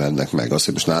naponta jelennek meg. Az,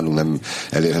 hogy most nálunk nem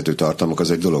elérhető tartalmak,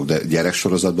 az egy dolog, de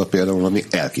gyereksorozatban például valami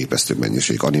elképesztő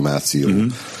mennyiség, animáció.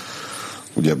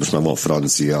 Ugye most már van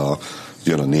francia,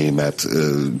 jön a német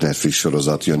Netflix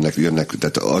sorozat, jönnek,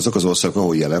 tehát azok az országok,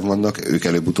 ahol jelen vannak, ők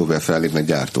előbb-utóbb fellépnek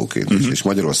gyártóként is, és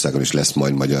Magyarországon is lesz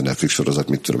majd magyar Netflix sorozat,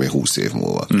 mit tudom én, 20 év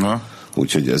múlva.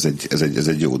 Úgyhogy ez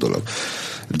egy jó dolog.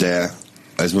 De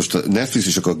ez most a Netflix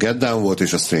is akkor a Get Down volt,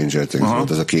 és a Stranger Things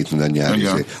volt, ez a két minden nyári.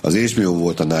 Az HBO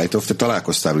volt a Night of, te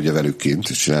találkoztál ugye velük kint,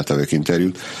 és csináltál velük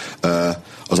interjút.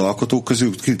 Az alkotók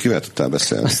közül kivel tudtál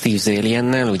beszélni? A Steve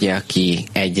Zaliennel, ugye, aki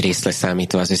egy részt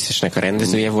leszámítva az összesnek a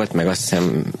rendezője volt, meg azt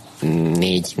hiszem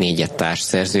négyet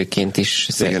társszerzőként is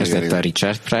szerkezett a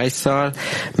Richard Price-szal,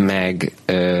 meg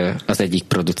az egyik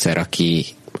producer,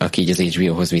 aki így az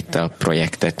HBO-hoz vitte a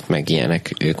projektet, meg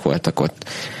ilyenek, ők voltak ott.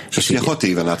 És ugye 6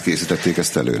 éven át készítették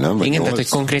ezt elő, nem? Vagy igen, tehát hogy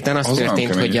konkrétan az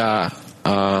történt, hogy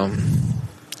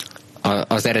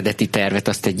az eredeti tervet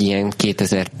azt egy ilyen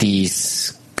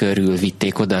 2010 körül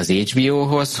vitték oda az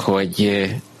HBO-hoz, hogy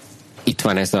itt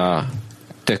van ez a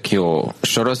tök jó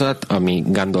sorozat, ami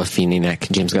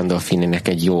James Gandolfininek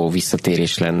egy jó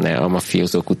visszatérés lenne a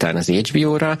mafiózók után az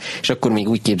HBO-ra, és akkor még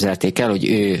úgy képzelték el, hogy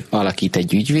ő alakít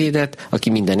egy ügyvédet, aki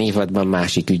minden évadban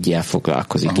másik üggyel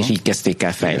foglalkozik, és így kezdték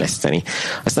el fejleszteni.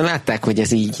 Aztán látták, hogy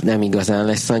ez így nem igazán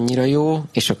lesz annyira jó,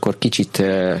 és akkor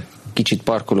kicsit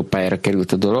parkolópályára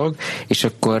került a dolog, és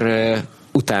akkor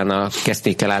utána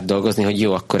kezdték el átdolgozni, hogy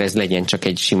jó, akkor ez legyen csak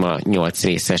egy sima 8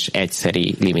 részes,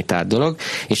 egyszeri limitált dolog,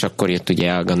 és akkor jött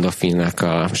ugye a Gandolfinnak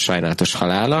a sajnálatos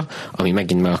halála, ami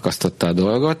megint megakasztotta a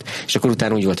dolgot, és akkor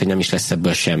utána úgy volt, hogy nem is lesz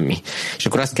ebből semmi. És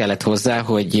akkor azt kellett hozzá,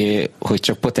 hogy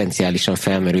csak potenciálisan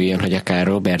felmerüljön, hogy akár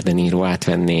Robert De Niro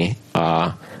átvenné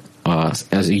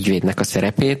az ügyvédnek a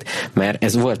szerepét, mert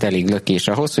ez volt elég lökés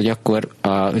ahhoz, hogy akkor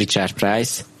a Richard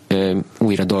Price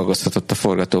újra dolgozhatott a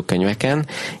forgatókönyveken,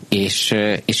 és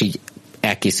így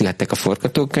elkészülhettek a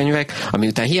forgatókönyvek, ami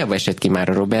után hiába esett ki már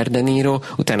a Robert De Niro,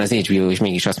 utána az HBO is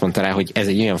mégis azt mondta rá, hogy ez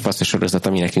egy olyan faszos sorozat,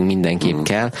 ami nekünk mindenképp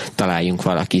kell, találjunk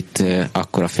valakit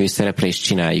akkor a főszerepre, és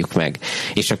csináljuk meg.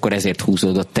 És akkor ezért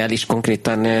húzódott el, és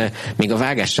konkrétan még a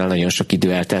vágással nagyon sok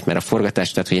idő eltelt, mert a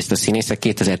forgatás, tehát hogy ezt a színészek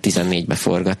 2014-ben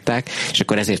forgatták, és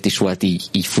akkor ezért is volt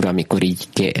így fura, amikor így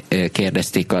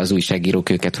kérdezték az újságírók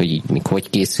őket, hogy így hogy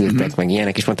készültek, meg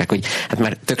ilyenek, és mondták, hogy hát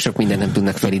már tök sok mindent nem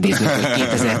tudnak felidézni, hogy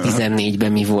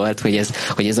 2014-ben mi volt,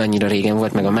 hogy ez annyira régen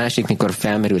volt, meg a másik, mikor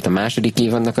felmerült a második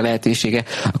évadnak a lehetősége,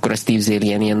 akkor a Steve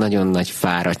Zalian ilyen nagyon nagy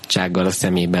fáradtsággal a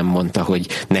szemében mondta, hogy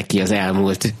neki az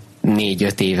elmúlt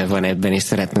 4-5 éve van ebben, és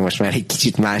szeretne most már egy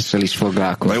kicsit mással is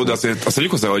foglalkozni. Na jó, de azt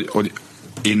mondjuk hozzá, hogy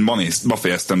én ma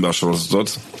fejeztem be a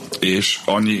sorozatot, és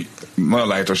annyi nagyon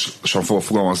lájtosan fogok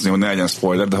fogalmazni, hogy ne legyen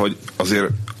spoiler, de hogy azért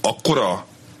akkora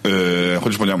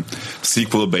hogy is mondjam,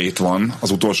 sequel bait van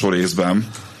az utolsó részben,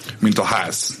 mint a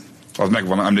ház. Az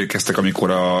megvan, emlékeztek,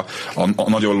 amikor a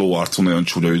nagyon lóarcú, nagyon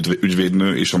csúnya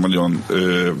ügyvédnő és a nagyon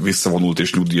visszavonult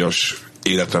és nyugdíjas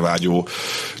életre vágyó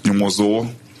nyomozó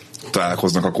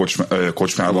találkoznak a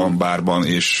kocsmában, bárban,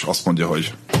 és azt mondja,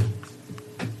 hogy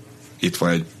itt van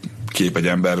egy kép egy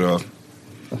emberről,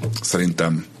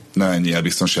 szerintem ne ennyi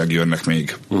elbiztonsági jönnek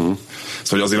még.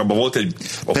 Szóval azért abban volt egy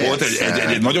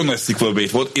nagyon nagy sequel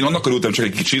bait volt. Én annak örültem csak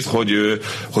egy kicsit,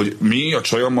 hogy mi a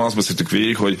csajommal azt beszéltük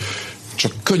végig, hogy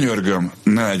csak könyörgöm,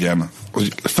 ne legyen,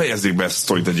 hogy fejezzék be ezt a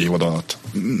sztorit egy évad alatt.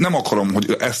 Nem akarom,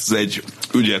 hogy ezt egy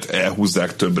ügyet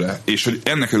elhúzzák többre. És hogy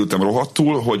ennek örültem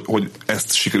rohadtul, hogy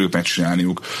ezt sikerült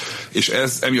megcsinálniuk. És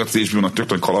ez emiatt az HBO-nak tök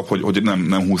nagy kalap, hogy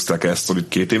nem húzták el ezt a sztorit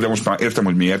 2 évre. Most már értem,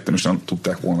 hogy miért, és nem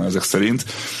tudták volna ezek szerint.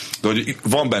 De hogy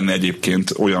van benne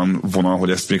egyébként olyan vonal, hogy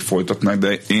ezt még folytatnak, de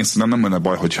én szerintem nem lenne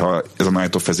baj, hogyha ez a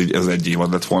Night of ez egy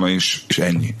évad lett volna, és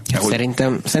ennyi.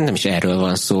 Szerintem is erről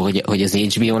van szó, hogy az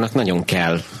HBO-nak nagyon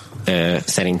kell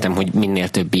szerintem, hogy minél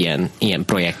több ilyen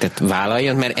projektet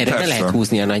vállaljon, mert erre ne lehet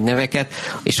húzni a nagy neveket,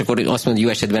 és akkor azt mondja, jó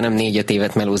esetben nem 4-5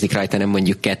 évet melózik rajta, nem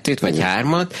mondjuk 2 vagy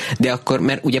 3, de akkor,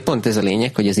 mert ugye pont ez a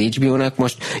lényeg, hogy az HBO-nak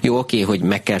most jó, oké, hogy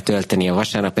meg kell tölteni a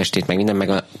vasárnap estét, meg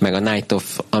minden, meg a Night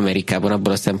of Amerikában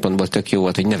abból a szempontból tök jó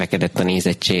volt, hogy növekedett a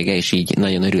nézettsége, és így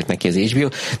nagyon örült neki az HBO,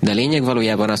 de a lényeg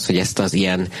valójában az, hogy ezt az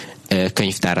ilyen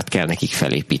könyvtárat kell nekik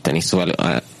felépíteni.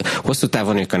 Szóval hosszú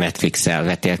távon ők a Netflix-el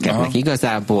vetélkednek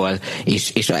igazából,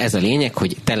 és ez a lényeg,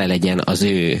 hogy tele legyen az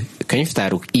ő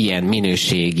könyvtáruk ilyen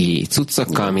minőségi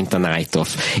cuccokkal, mint a Night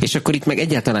of. És akkor itt meg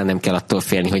egyáltalán nem kell attól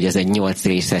félni, hogy ez egy 8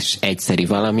 részes egyszeri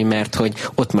valami, mert hogy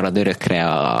ott marad örökre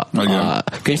a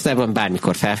könyvtárban,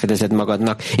 bármikor felfedezed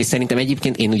magadnak, és szerintem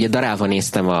egyébként én ugye darálva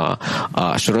néztem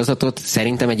a sorozatot,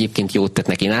 szerintem egyébként jót tett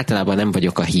neki. Én általában nem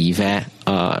vagyok a híve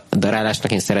a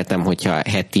darálásnak, én szeretem, hogyha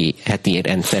heti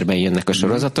rendszerben jönnek a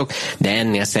sorozatok, de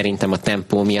ennél szerintem a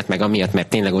tempó miatt, meg amiatt, mert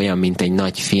tényleg olyan, mint egy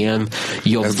nagy film,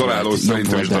 jobb ez daráló,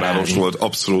 szerintem is daráló zsaros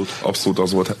volt, abszolút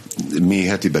az volt. Mi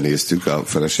hetiben néztük a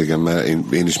feleségemmel,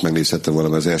 én is megnézhettem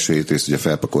volna, az első 7 részt ugye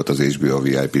felpakolt az HBO a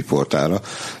VIP portára,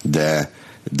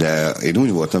 de én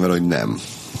úgy voltam vele, hogy nem,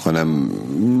 hanem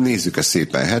nézzük ezt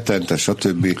szépen hetente,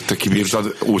 stb. Te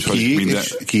kibírtad úgy, hogy minden...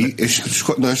 És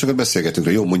nagyon sokat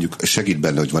beszélgetünk, jó, mondjuk segít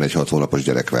benne, hogy van egy 6 hónapos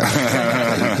gyerek vele.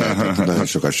 Nagyon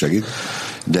sokat segít.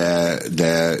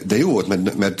 De jó volt,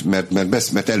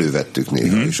 mert elővettük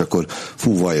néha, és akkor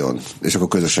vajon, és akkor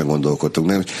közösen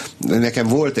gondolkodtunk. Nekem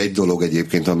volt egy dolog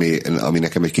egyébként, ami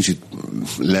nekem egy kicsit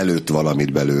lelőtt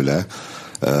valamit belőle,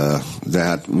 de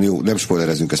hát jó, nem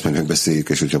spoilerezünk, ezt megbeszéljük,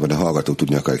 és hogyha majd a hallgatók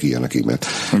tudni akarják, írjanak e-mailt.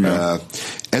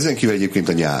 Ezen kívül egyébként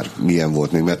a nyár milyen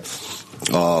volt még, mert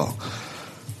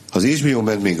az HBO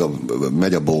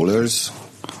megy a Bowlers,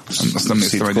 azt nem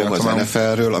szitkom az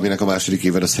NFL-ről, aminek a második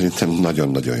évede szerintem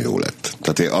nagyon-nagyon jó lett.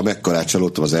 Tehát amekkorát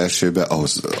csalódtam az elsőbe,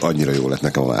 ahhoz annyira jó lett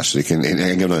nekem a második.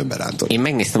 Engem nagyon berántott. Én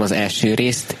megnéztem az első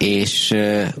részt, és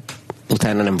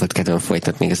utána nem volt kedvem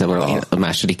folytatni igazából a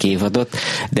második évadot,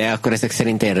 de akkor ezek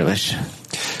szerint érdemes.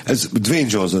 Ez Dwayne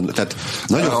Johnson, tehát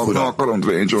nagyon fura.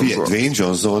 Dwayne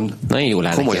Johnson nagyon jól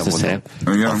áll neki ez a szerep.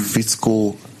 A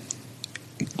fickó,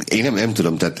 én nem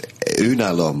tudom, tehát ő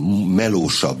nála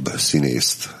melósabb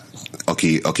színészt,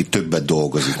 aki többet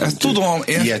dolgozik. Ezt tudom.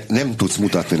 Ilyet nem tudsz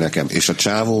mutatni nekem. És a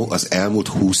csávó az elmúlt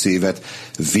 20 évet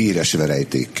véres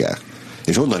verejtékkel.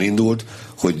 És onnan indult,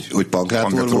 hogy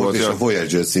pankrátor volt, és a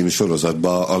Voyager című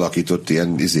sorozatban alakított ilyen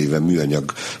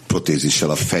műanyag protézissel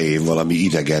a fején valami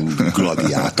idegen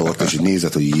gladiátort, és így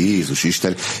nézett, hogy Jézus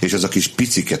Isten, és az a kis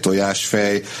picike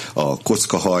tojásfej, a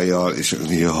kockahajjal,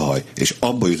 és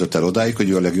abba jutott el odáig, hogy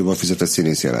ő a legjobban fizetett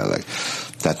színész jelenleg.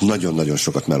 Tehát nagyon-nagyon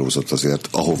sokat melózott azért,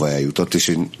 ahova eljutott, és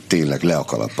én tényleg le a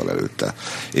kalappal előtte.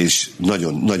 És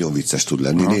nagyon vicces tud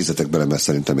lenni. Nézzetek bele, mert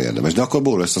szerintem érdemes. De akkor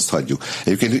Bowlers azt hagyjuk.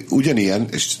 Egyébként ugyanilyen,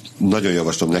 és nagyon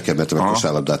javaslom neked, mert te meg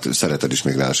kosárlabdát szereted is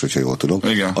még rá, hogyha jól tudom.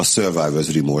 Igen. A Survivor's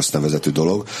Remorse nevezetű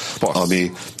dolog,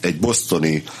 ami egy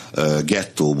bostoni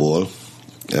gettóból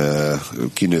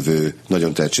kinövő,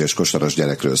 nagyon tehetséges kosaras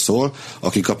gyerekről szól,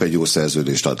 aki kap egy jó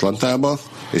szerződést Atlantába,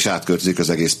 és átköltözik az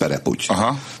egész pereputy.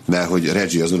 Mert hogy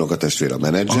Reggie az unokatestvér a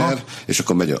menedzser, és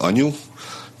akkor megy a anyu,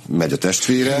 megy a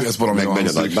testvére, meg megy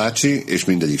a nagybácsi, és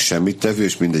mindegyik semmit tevő,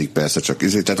 és mindegyik persze csak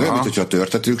tehát olyan, mintha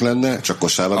törtetők lenne, csak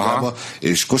kosárlabdában,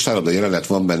 és kosárlabda jelenet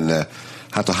van benne.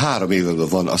 Hát a 3 évben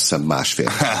van azt hiszem 1,5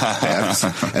 perc,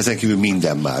 ezen kívül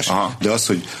minden más. De az,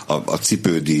 hogy a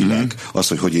cipődílek, az,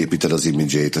 hogy építed az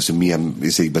imidzsét, az, hogy milyen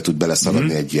izékbe tud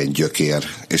beleszaladni egy ilyen gyökér,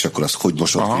 és akkor az hogy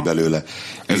mosod ki belőle.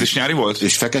 Ez is nyári volt?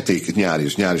 És feketék,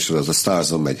 nyári az a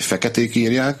Starson megy. Feketék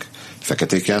írják,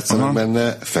 feketék játszanak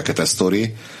benne, fekete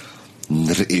sztori,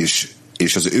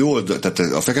 és az ő oldal, tehát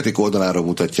a feketék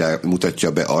oldaláról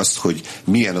mutatja be azt, hogy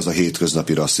milyen az a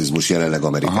hétköznapi rasszizmus jelenleg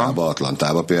Amerikában,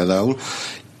 Atlantában például,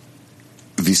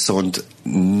 viszont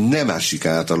nem esik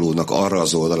át a lónak arra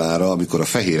az oldalára, amikor a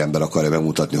fehér ember akarja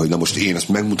megmutatni, hogy na most én ezt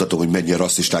megmutatom, hogy mennyire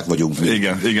rasszisták vagyunk.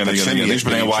 Igen. És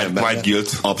benne white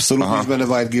guilt. Abszolút nincs benne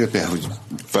white guilt, mert hogy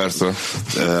persze.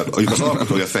 Az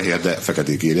alkotója fehér, de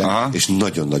feketék írja, és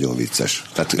nagyon-nagyon vicces.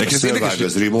 Tehát a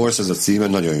Survivor's Remorse, ez a címe,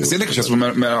 nagyon jó. Ez érdekes,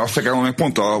 mert a fekem meg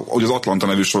pont hogy az Atlanta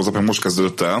nevű sorozat most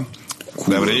kezdődött el,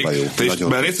 nemrég. Te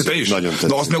is?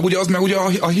 De az meg ugye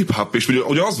a hip-hop, és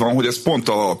ugye az van, hogy ez pont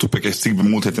a Tupac egy cikkben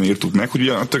múlt héten írtuk meg, hogy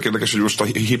ugye tök érdekes, hogy most a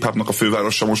hip-hopnak a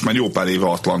fővárosa most már jó pár éve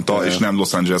Atlanta, és nem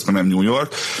Los Angeles, nem New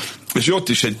York. És ott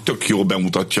is egy tök jó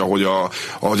bemutatja, hogy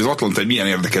az Atlanta egy milyen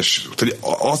érdekes,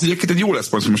 az egyébként egy jó lesz,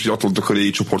 hogy most egy Atlanta köré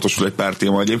csoportosul egy pár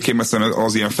téma egyébként, mert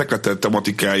az ilyen fekete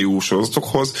tematikájú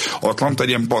sorozatokhoz Atlanta egy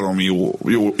ilyen baromi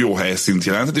jó helyszínt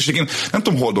jelentett, és én nem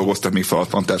tudom, hol dolgoztak még fel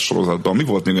Atlantás sorozatban. Mi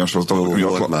volt még olyan sorozat?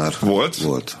 Volt már. Volt.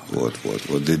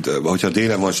 De, hogyha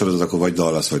délen van sorozat, akkor vagy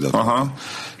Dallas, vagy Atlanta.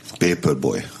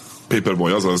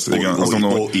 Paperboy, azaz, igen.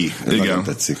 Igen.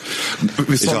 Tetszik.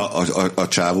 Viszont... És a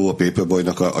csávó, a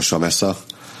Paperboynak a Samessa,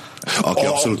 aki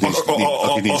abszolút nincs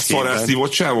a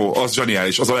szarrászívott csávó, az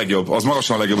zseniális, az a legjobb, az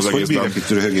magasan a legjobb az egészben. Hogy bírják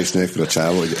itt röhögés nélkül a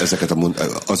csávó, hogy ezeket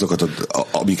azokat,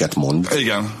 amiket mond,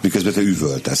 igen. Miközben te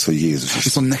üvöltesz, hogy Jézus.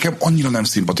 Viszont nekem annyira nem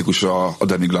szimpatikus a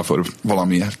Danny Glover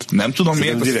valamiért. Nem tudom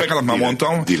miért, ezt fekállap már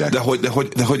mondtam,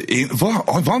 de hogy én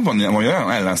van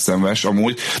olyan ellenszenves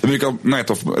amúgy, de mondjuk a Night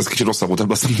of, ez kicsit rosszabb volt,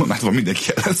 de aztán Night of mindenki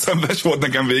ellenszenves volt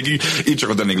nekem végig, így csak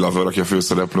a Danny Glover, aki a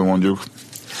főszereplő mondjuk.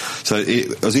 Szóval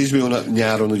az HBO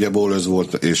nyáron ugye Bowlers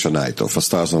volt, és a Night of, a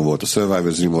Starson volt, a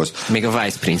Survivor's Remorse. Még a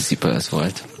Vice Principals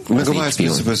volt. Meg a Vice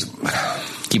Principals...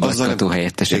 Kibasztató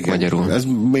helyettesek magyarul. Ez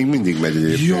még mindig megy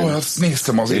egyébként. Jó, azt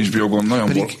néztem az HBO-gon, nagyon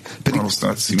pedig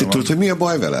tudod, hogy mi a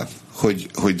baj vele?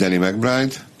 Hogy Danny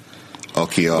McBride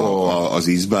aki az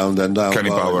Eastbound and Down.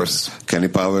 Kenny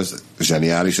Powers,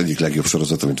 zseniális, egyik legjobb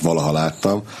sorozat, amit valaha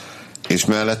láttam. És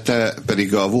mellette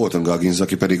pedig a Walton Goggins,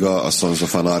 aki pedig a Sons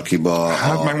of Anarchy-ba,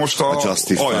 hát meg most a Aljas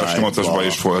 8-asban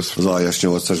is volt. Az Aljas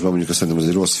 8-asban, mondjuk szerintem ez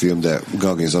egy rossz film, de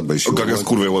Goggins abban is jó volt. Goggins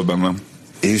kurva volt benne.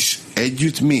 És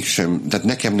együtt mégsem, tehát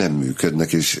nekem nem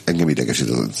működnek, és engem idegesít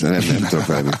nem tudok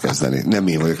vele mit kezdeni. Nem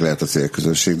én vagyok lehet a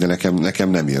célközönség, de nekem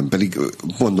nem jön. Pedig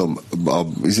mondom,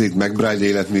 az McBride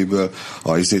életműből,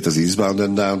 az Eastbound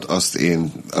and Down-t, azt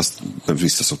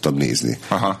vissza szoktam nézni.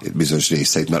 Aha. Bizonyos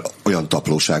részeit, mert olyan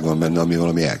taplóság van benne, ami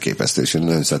valami elképesztő, és én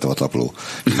nagyon szeretem a tapló.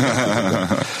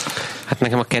 Hát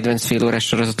nekem a kedvenc félórás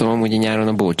sorozatom amúgy nyáron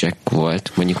a BoJack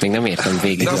volt. Mondjuk még nem értem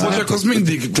végig. De a BoJack az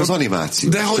mindig... Az animáció.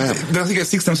 De az igaz,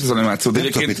 Six az animáció. De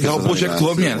egyébként a BoJack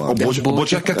tudod milyen? A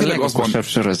BoJack tényleg az van...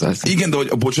 Igen, de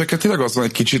a BoJack tényleg az van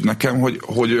egy kicsit nekem,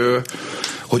 hogy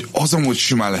az amúgy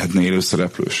simán lehetne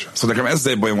élőszereplős. Szóval nekem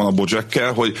ezzel bajom van a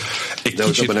BoJackkel, hogy egy de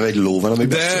kicsit... De nem egy ló van, ami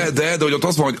de hogy ott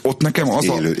az van, hogy ott nekem az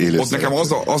a... Ott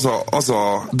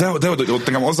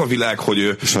nekem az a világ,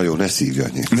 hogy... Sajó, ne szívj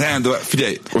annyi. Nem, de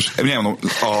figyelj, most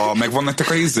megvan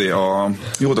nektek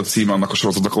mi volt a címe annak a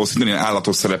sorozatnak, ahol szintén ilyen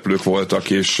állatos szereplők voltak,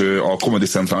 és a Comedy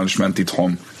Central is ment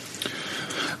itthon.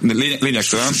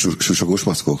 Lényegtelen. Susogós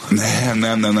maszkok?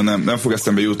 Nem fog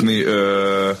eszembe jutni.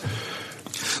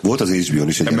 Volt az HBO-n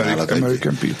is egy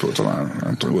American People, talán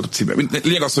nem tudom, volt a címe.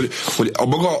 Lényeg az, hogy a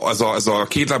maga ez a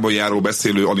két lábon járó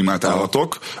beszélő animált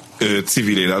állatok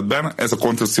civil életben, ez a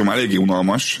koncepció már eléggé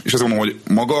unalmas, és azt mondom, hogy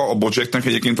maga a BoJacknek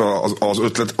egyébként az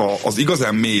ötlet, az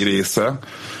igazán mély része,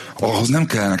 ahhoz nem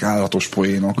kellenek állatos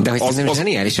poénok. De hogy nem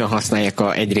zseniálisan használják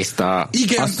egyrészt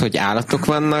azt, hogy állatok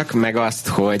vannak, meg azt,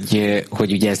 hogy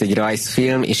ugye ez egy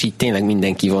rajzfilm, és így tényleg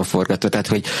mindenki van forgatva. Tehát,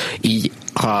 hogy így,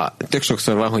 ha tök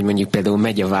sokszor van, hogy mondjuk például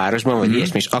megy a városban, vagy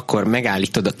ilyesmi, és akkor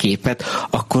megállítod a képet,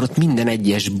 akkor ott minden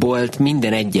egyes bolt,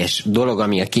 minden egyes dolog,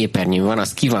 ami a képernyőn van,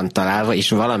 az ki van találva, és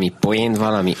valami poén,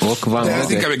 valami ok van. De ez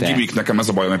inkább egy gimmick, nekem ez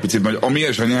a bajom egy picit, mert ami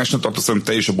zseniálisnak tartozom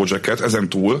te és a BoJacket, ezen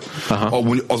túl,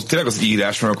 amúgy az tényleg az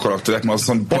írás, meg a karakterek, mert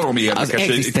azon baromi érdekes. Az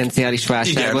egzisztenciális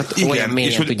válságot olyan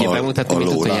mélyen tudja bemutatni, mint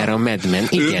utoljára a Mad Men.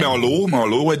 Igen. A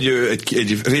ló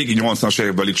egy régi 80-as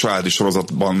évekbeli családi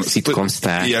sorozatban sitcom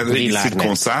sztár. Ilyen régi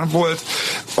sitcom sztár volt,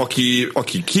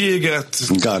 aki kiégett.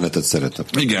 Garnettet szeretem.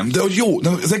 Igen, de hogy jó, de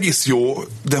az egész jó,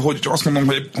 de hogy azt mondom,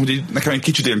 hogy nekem egy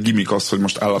kicsit ilyen gimmick az, hogy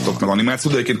most állatok meg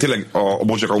animáció, de egyébként tényleg a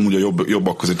BoJack amúgy a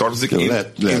jobbak közé tartozik.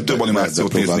 Én több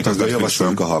animációt néznék. De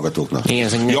javasolunk a hallgatóknak. Igen,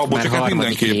 az, hogy már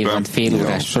mindenképpen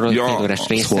félórás sorozat, félórás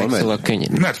részek, szóval könnyű.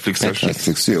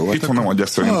 Netflix, jó. Itthon nem adja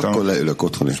szerintem. Akkor leülök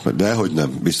otthon is, de hogy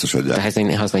nem, biztos adják.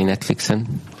 Tehát hazai Netflixen.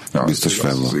 Ja, biztos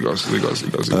fenn van.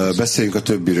 Igaz. Beszéljünk a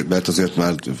többi, mert azért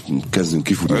már kezdünk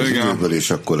kifutni az időből, és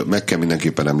akkor meg kell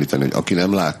mindenképpen említeni, hogy aki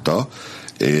nem látta,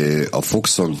 a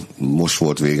Foxon most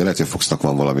volt vége, lehet, hogy a Foxnak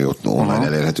van valami ott online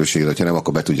elérhetősége, de ha nem,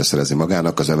 akkor be tudja szerezni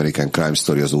magának az American Crime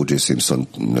Story, az O.J. Simpson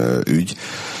ügy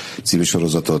című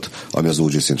sorozatot, ami az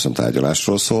O.J. Simpson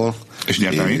tárgyalásról szól.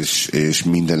 És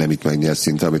minden nemit megnyert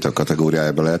szinte, amit a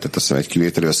kategóriájában lehetett, azt hiszem egy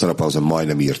kivételő, a Sarah Paulson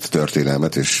majdnem írt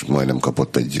történelmet, és majdnem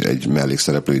kapott egy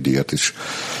mellékszereplői díjat is,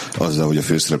 azzal, hogy a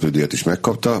főszereplő díjat is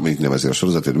megkapta, még nem ezért a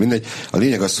sorozatért, mindegy. A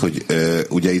lényeg az, hogy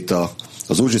ugye itt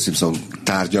az O.J. Simpson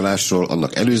tárgyalásról,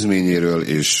 annak előzményéről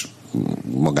és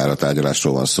magára a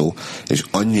tárgyalásról van szó, és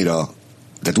annyira,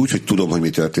 tehát úgy, hogy tudom, hogy mi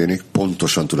történik,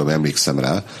 pontosan tudom, emlékszem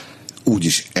rá,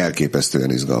 úgyis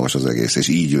elképesztően izgalmas az egész, és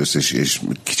így jössz, és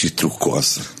kicsit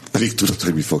trukkolsz. Pedig tudod,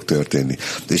 hogy mi fog történni.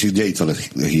 És ugye itt van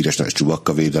a híres nagy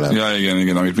Chewbacca védelem. Ja,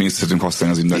 igen, amit mi is szeretünk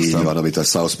használni az Indexen. Így van, amit a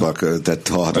South Park tett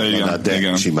halhatatlanát, de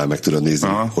igen. Simán meg tudod nézni,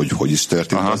 hogy is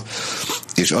történt az.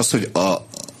 És az, hogy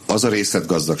az a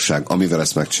részletgazdagság, amivel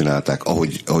ezt megcsinálták,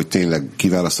 ahogy tényleg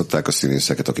kiválasztották a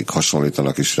színészeket, akik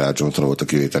hasonlítanak is rá John Travolta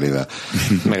kivételével.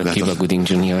 Meg a Cuba Gooding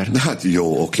Jr. Hát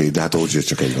jó, oké, de hát OJ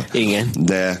csak egy van. Igen.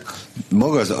 De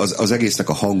maga az egésznek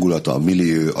a hangulata, a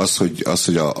millió, az,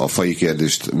 hogy a faji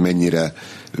kérdést mennyire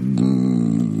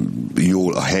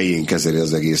jól a helyén kezeli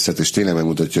az egészet, és tényleg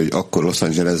megmutatja, hogy akkor Los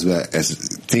Angelesben ez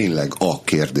tényleg a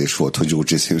kérdés volt, hogy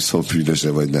O.J. Simpson bűnöse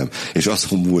vagy nem. És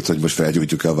azt múlt, hogy most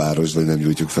felgyújtjuk a várost, vagy nem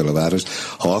gyújtjuk fel a várost.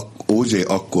 Ha O.J.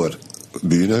 akkor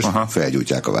bűnös,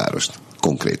 felgyújtják a várost.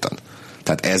 Konkrétan.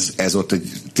 Tehát ez ott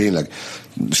egy tényleg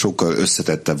sokkal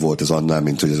összetettebb volt ez annál,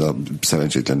 mint hogy ez a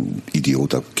szerencsétlen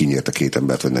idióta kinyírta két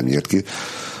embert, vagy nem nyírt ki.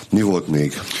 Mi volt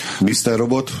még? Mr.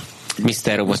 Robot?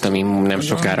 Mr. Robot, ami nem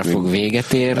sokára fog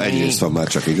véget érni. Egyrészt van már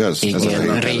csak, igaz?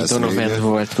 Igen, Ray Donovan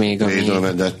volt még. Ray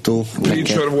Donovan Detto.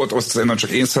 Preacher volt, azt nem csak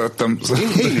én szerettem.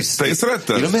 Te is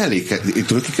szeretted? Én a melléket.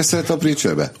 Tudod, kikkel szerettem a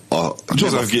Preacherbe? A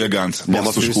Joseph Gilgant,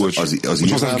 basszus kulcs.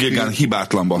 Joseph Gilgant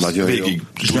hibátlan bassz. Végig.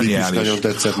 Zseniális. Nagyon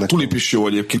tetszett neki. Tulip is jó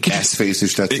egyébként. S-Face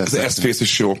is tetszett. S-Face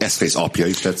is jó. S-Face apja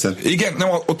is tetszett. Igen, nem,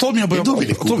 tudod mi a bajom?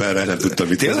 Dominic Cooperrel nem tudtam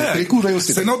mit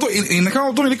tenni. Nekem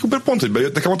a Dominic Cooper pont, hogy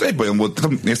bejött, nekem ott egy bajom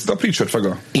volt. Nézted a Preacher,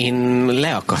 Fega? Én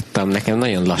leakadtam, nekem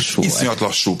nagyon lassú volt. Iszonyat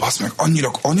lassú. Azt meg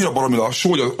annyira baromi lassú,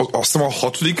 hogy azt hiszem a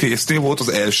 6. résznél volt az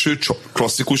első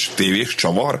klasszikus tévés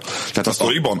csavar. Tehát a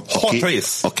sztoriban 6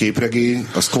 rész. A képregény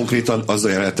az konkrétan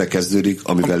azzal jelenettel kezdődik,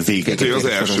 amivel véget ér. Az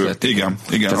első. Igen.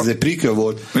 Tehát ez egy prequel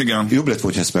volt. Igen. Jobb lett,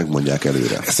 hogy ezt megmondják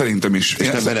előre. Szerintem is.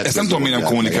 Ezt nem tudom, mi nem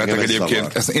kommunikáltak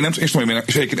egyébként. Én nem tudom,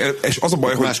 és az a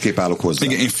baj, hogy másképp állok hozzá.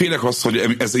 Igen, én félek azt,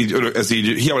 hogy ez így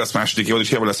hiába lesz második évad, és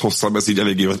hiába lesz hosszabb, ez így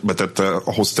eléggé betette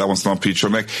a hosszú távon a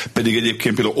Preachernek, pedig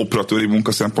egyébként például operatőri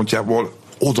munka szempontjából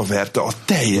odaverte a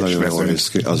teljes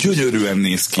mezőnyt. Gyönyörűen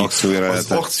néz ki. Az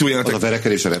akciójelenetek. Az a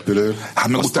verekedés a repülő. Hát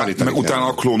meg utána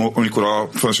a klónok, amikor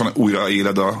újra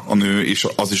éled a nő, és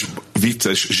az is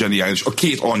vicces, zseniális. A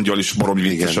két angyal is baromi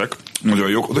viccesek. Nagyon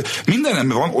jók. Minden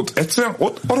ember van, ott egyszerűen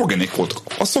ott a rogenék volt.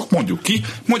 Azt mondjuk ki,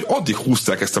 hogy addig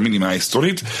húzták ezt a minimális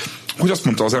sztorit, hogy azt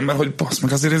mondta az ember, hogy basz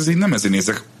meg azért ezért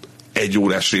nézek 1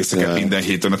 órás részeket minden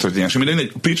héten, ne történjen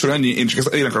semmi. Preacher ennyi, én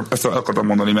csak ezt akartam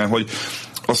mondani, mert hogy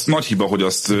az nagy hiba, hogy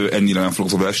azt ennyire nem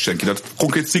foglalkozott vele senki. Tehát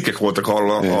konkrét cikkek voltak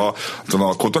arra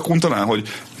a Kotakun talán, hogy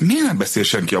miért nem beszél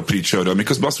senki a Preacherről,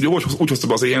 miközben azt ugye úgy hozta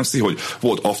be az AMC, hogy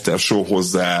volt after show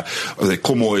hozzá, az egy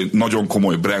komoly, nagyon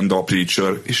komoly brand a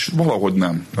Preacher, és valahogy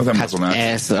nem. Az nem rezonált.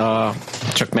 Ez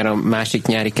csak mert a másik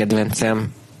nyári kedvencem,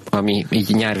 ami így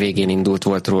nyár végén indult,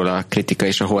 volt róla a kritika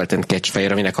és a Halt and Catch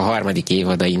Fire, aminek a 3.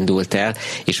 évada indult el,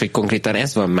 és hogy konkrétan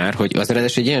ez van már, hogy az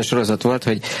ráadásul egy olyan sorozat volt,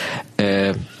 hogy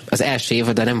az első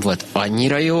évada nem volt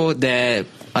annyira jó, de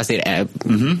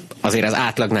azért az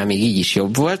átlagnál még így is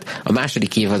jobb volt. A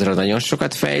második évadra nagyon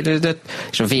sokat fejlődött,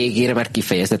 és a végére már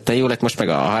kifejezetten jó lett, most meg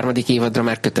a 3. évadra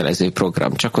már kötelező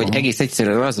program. Csak hogy egész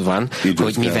egyszerűen az van,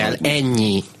 hogy mivel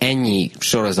ennyi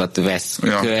sorozat vesz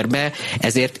körbe,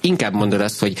 ezért inkább mondod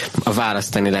azt, hogy a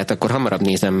választani lehet, akkor hamarabb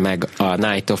nézem meg a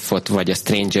Night of-ot, vagy a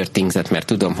Stranger Things-et, mert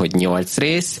tudom, hogy 8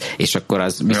 rész, és akkor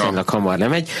az viszonylag hamar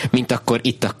lemegy, mint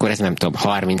akkor ez nem tudom,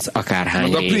 30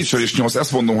 akárhány rész. A Preacher is 8,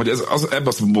 ezt mondom, hogy ebben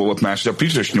az volt más, hogy a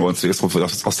Preacher is 8 rész volt,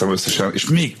 azt hiszem összesen, és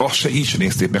még azt se így sem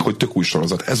nézték meg, hogy tök új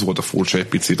sorozat. Ez volt a furcsa egy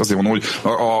picit. Azért mondom, hogy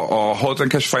a Halt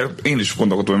and Catch Fire én is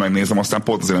gondolkodtam, hogy megnézem, aztán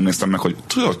pont azért nem néztem meg, hogy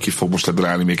tudod, ki fog most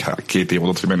ledarálni még 2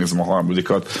 évadot, hogy megnézem a 3.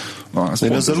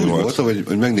 Én ezzel úgy voltam,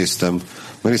 hogy megnéztem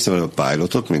a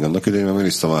pilotot, még annak idején, mert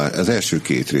megnéztem az első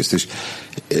 2 részt, és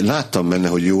láttam benne,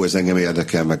 hogy jó, ez engem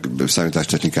érdekel, meg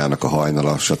számítástechnikának a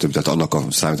hajnala, stb. Tehát annak a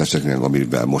számítástechnikának,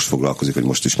 amivel most foglalkozik, hogy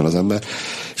most is van az ember.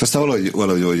 És aztán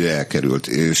valahogy elkerült,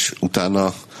 és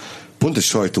utána pont egy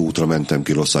sajtóútra mentem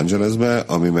ki Los Angelesbe,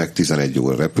 ami meg 11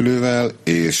 óra repülővel,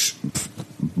 és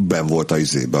benn volt a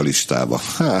listába.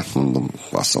 Hát mondom,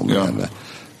 basszom benne.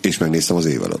 És megnéztem az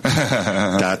évadot.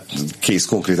 Tehát kész,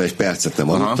 konkrétan 1 percet nem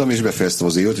aludtam, és befejeztem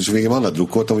az évadot, és végén annak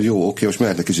drukkoltam, hogy jó, oké, most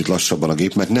mehetne kicsit lassabban a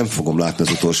gép, mert nem fogom látni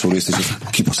az utolsó részt, és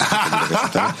kibaszottam.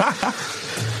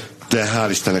 De hál'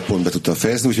 Istennek pont be tudtam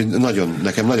fejezni, úgyhogy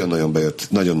nekem nagyon-nagyon bejött,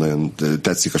 nagyon-nagyon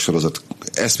tetszik a sorozat.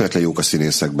 Eszméletlen jók a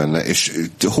színészek benne, és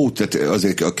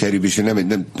azért a Carrie is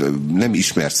nem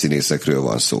ismert színészekről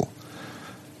van szó.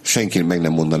 Senki meg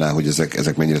nem mondaná, hogy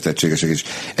ezek mennyire tehetségesek, és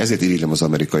ezért irigylem az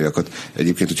amerikaiakat.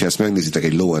 Egyébként, hogyha ezt megnézitek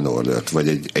egy Law and Order-t,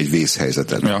 vagy egy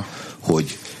vészhelyzetet,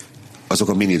 hogy azok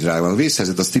a mini dráma. A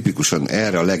vészhelyzet az tipikusan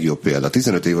erre a legjobb példa.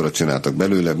 15 év alatt csináltak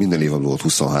belőle, minden évad volt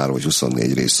 23 vagy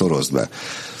 24 rész, szorozd be.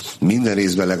 Minden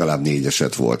részben legalább 4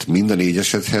 eset volt. Minden 4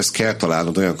 esethez kell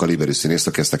találnod olyan kaliberű színészt,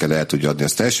 aki ezt neked el tudja adni.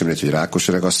 Ez teljesen mindegy, hogy rákos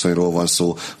öregasszonyról van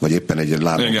szó, vagy éppen egy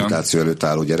lábamputáció előtt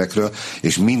álló gyerekről,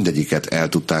 és mindegyiket el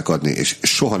tudták adni, és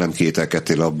soha nem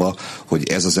kételkedtél abba, hogy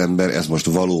ez az ember, ez most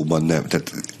valóban nem.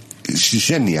 Tehát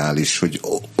zseniális, hogy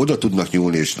oda tudnak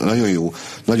nyúlni, és nagyon jó,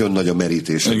 nagyon nagy a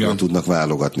merítés, hogy tudnak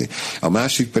válogatni. A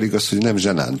másik pedig az, hogy nem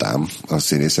zsenánt ám a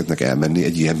színészeknek elmenni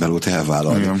egy ilyen melót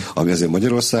elvállalni. Ami azért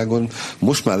Magyarországon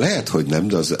most már lehet, hogy nem,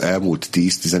 de az elmúlt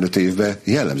 10-15 évben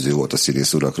jellemző volt a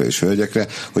színész urakra és hölgyekre,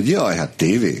 hogy jaj, hát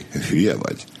tévé, hülye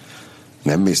vagy.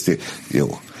 Nem mész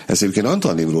jó. Ezt egyébként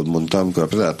Antal Nimród mondta, amikor a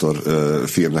Predator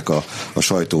filmnek a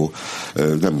sajtó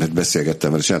nem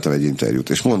beszélgettem, mert csináltam egy interjút,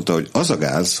 és mondta, hogy az a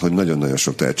gáz, hogy nagyon-nagyon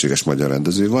sok tehetséges magyar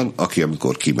rendező van, aki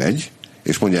amikor kimegy,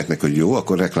 és mondják neki, hogy jó,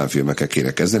 akkor reklámfilmekkel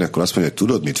kéne kezdeni, akkor azt mondja, hogy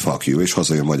tudod mit, fuck you, és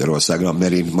hazajön Magyarországra,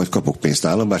 mert én majd kapok pénzt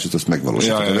állambásot, azt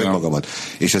megvalósítom meg magamat.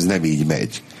 És ez nem így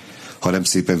megy, hanem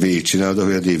szépen végigcsinálod,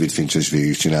 ahogy a David Fincher is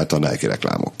végigcsinálta a Nike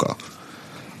reklámokkal.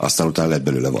 aztán utána lett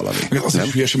belőle valami. Az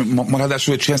is hülyeség, ma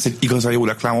ráadásul, hogy csinálsz egy igazán jó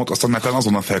reklámot, aztán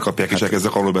azonnal felkapják, és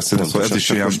elkezdek arról beszélni. Szóval ez is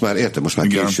ilyen... Most már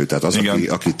késő. Tehát az,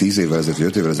 aki 10 évvel ezelőtt,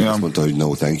 5 évvel ezelőtt azt mondta, hogy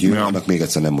no thank you, annak még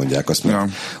egyszer nem mondják azt,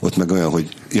 mert ott meg olyan,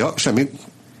 hogy semmi,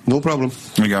 no problem.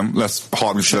 Igen, lesz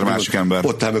 30-szer másik ember.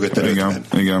 Ott áll mögötted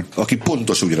 50. Aki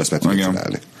pontos ugyanazt meg tudja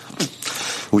csinálni.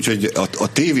 Úgyhogy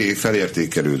a TV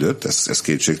felértékelődött, ez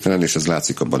kétségtelen, és ez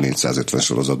látszik abban 450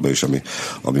 sorozatban is,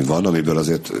 ami van, amiből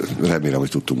azért remélem, hogy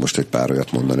tudtunk most egy pár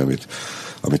olyat mondani,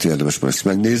 amit érdemes most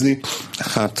megnézni.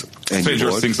 Hát ennyi Stranger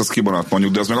volt. Things az kibonat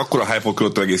mondjuk, de az meg akkora hype volt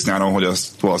körülött egész nyáron, hogy azt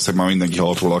valószínűleg már mindenki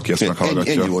hallott róla, aki ezt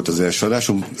meghallgatja. Ennyi volt az első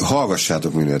adásunk.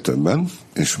 Hallgassátok minél többen,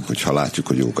 és hogyha látjuk,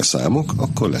 hogy jók a számok,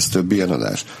 akkor lesz több ilyen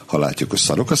adás. Ha látjuk, hogy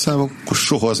szarok a számok, akkor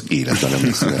soha az életben nem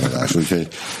lesz ilyen adás. Úgyhogy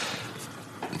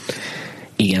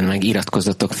igen, meg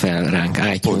iratkozzatok fel ránk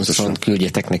iTunes-on,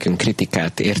 küldjetek nekünk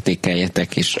kritikát,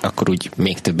 értékeljetek, és akkor úgy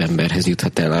még több emberhez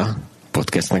juthat el a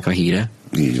podcastnek a híre.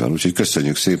 Így van, úgyhogy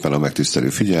köszönjük szépen a megtisztelő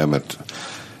figyelmet.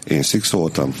 Én Six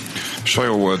voltam.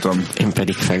 Sajó voltam. Én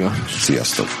pedig Fega.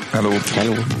 Sziasztok. Hello.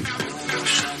 Hello.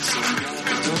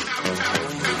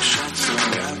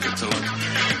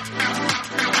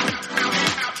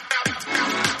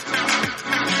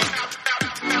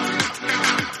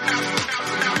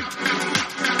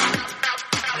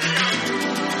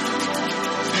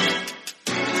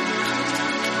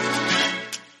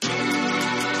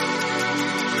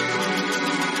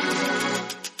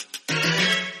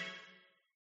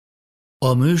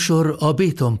 A műsor a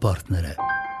Béton partnere.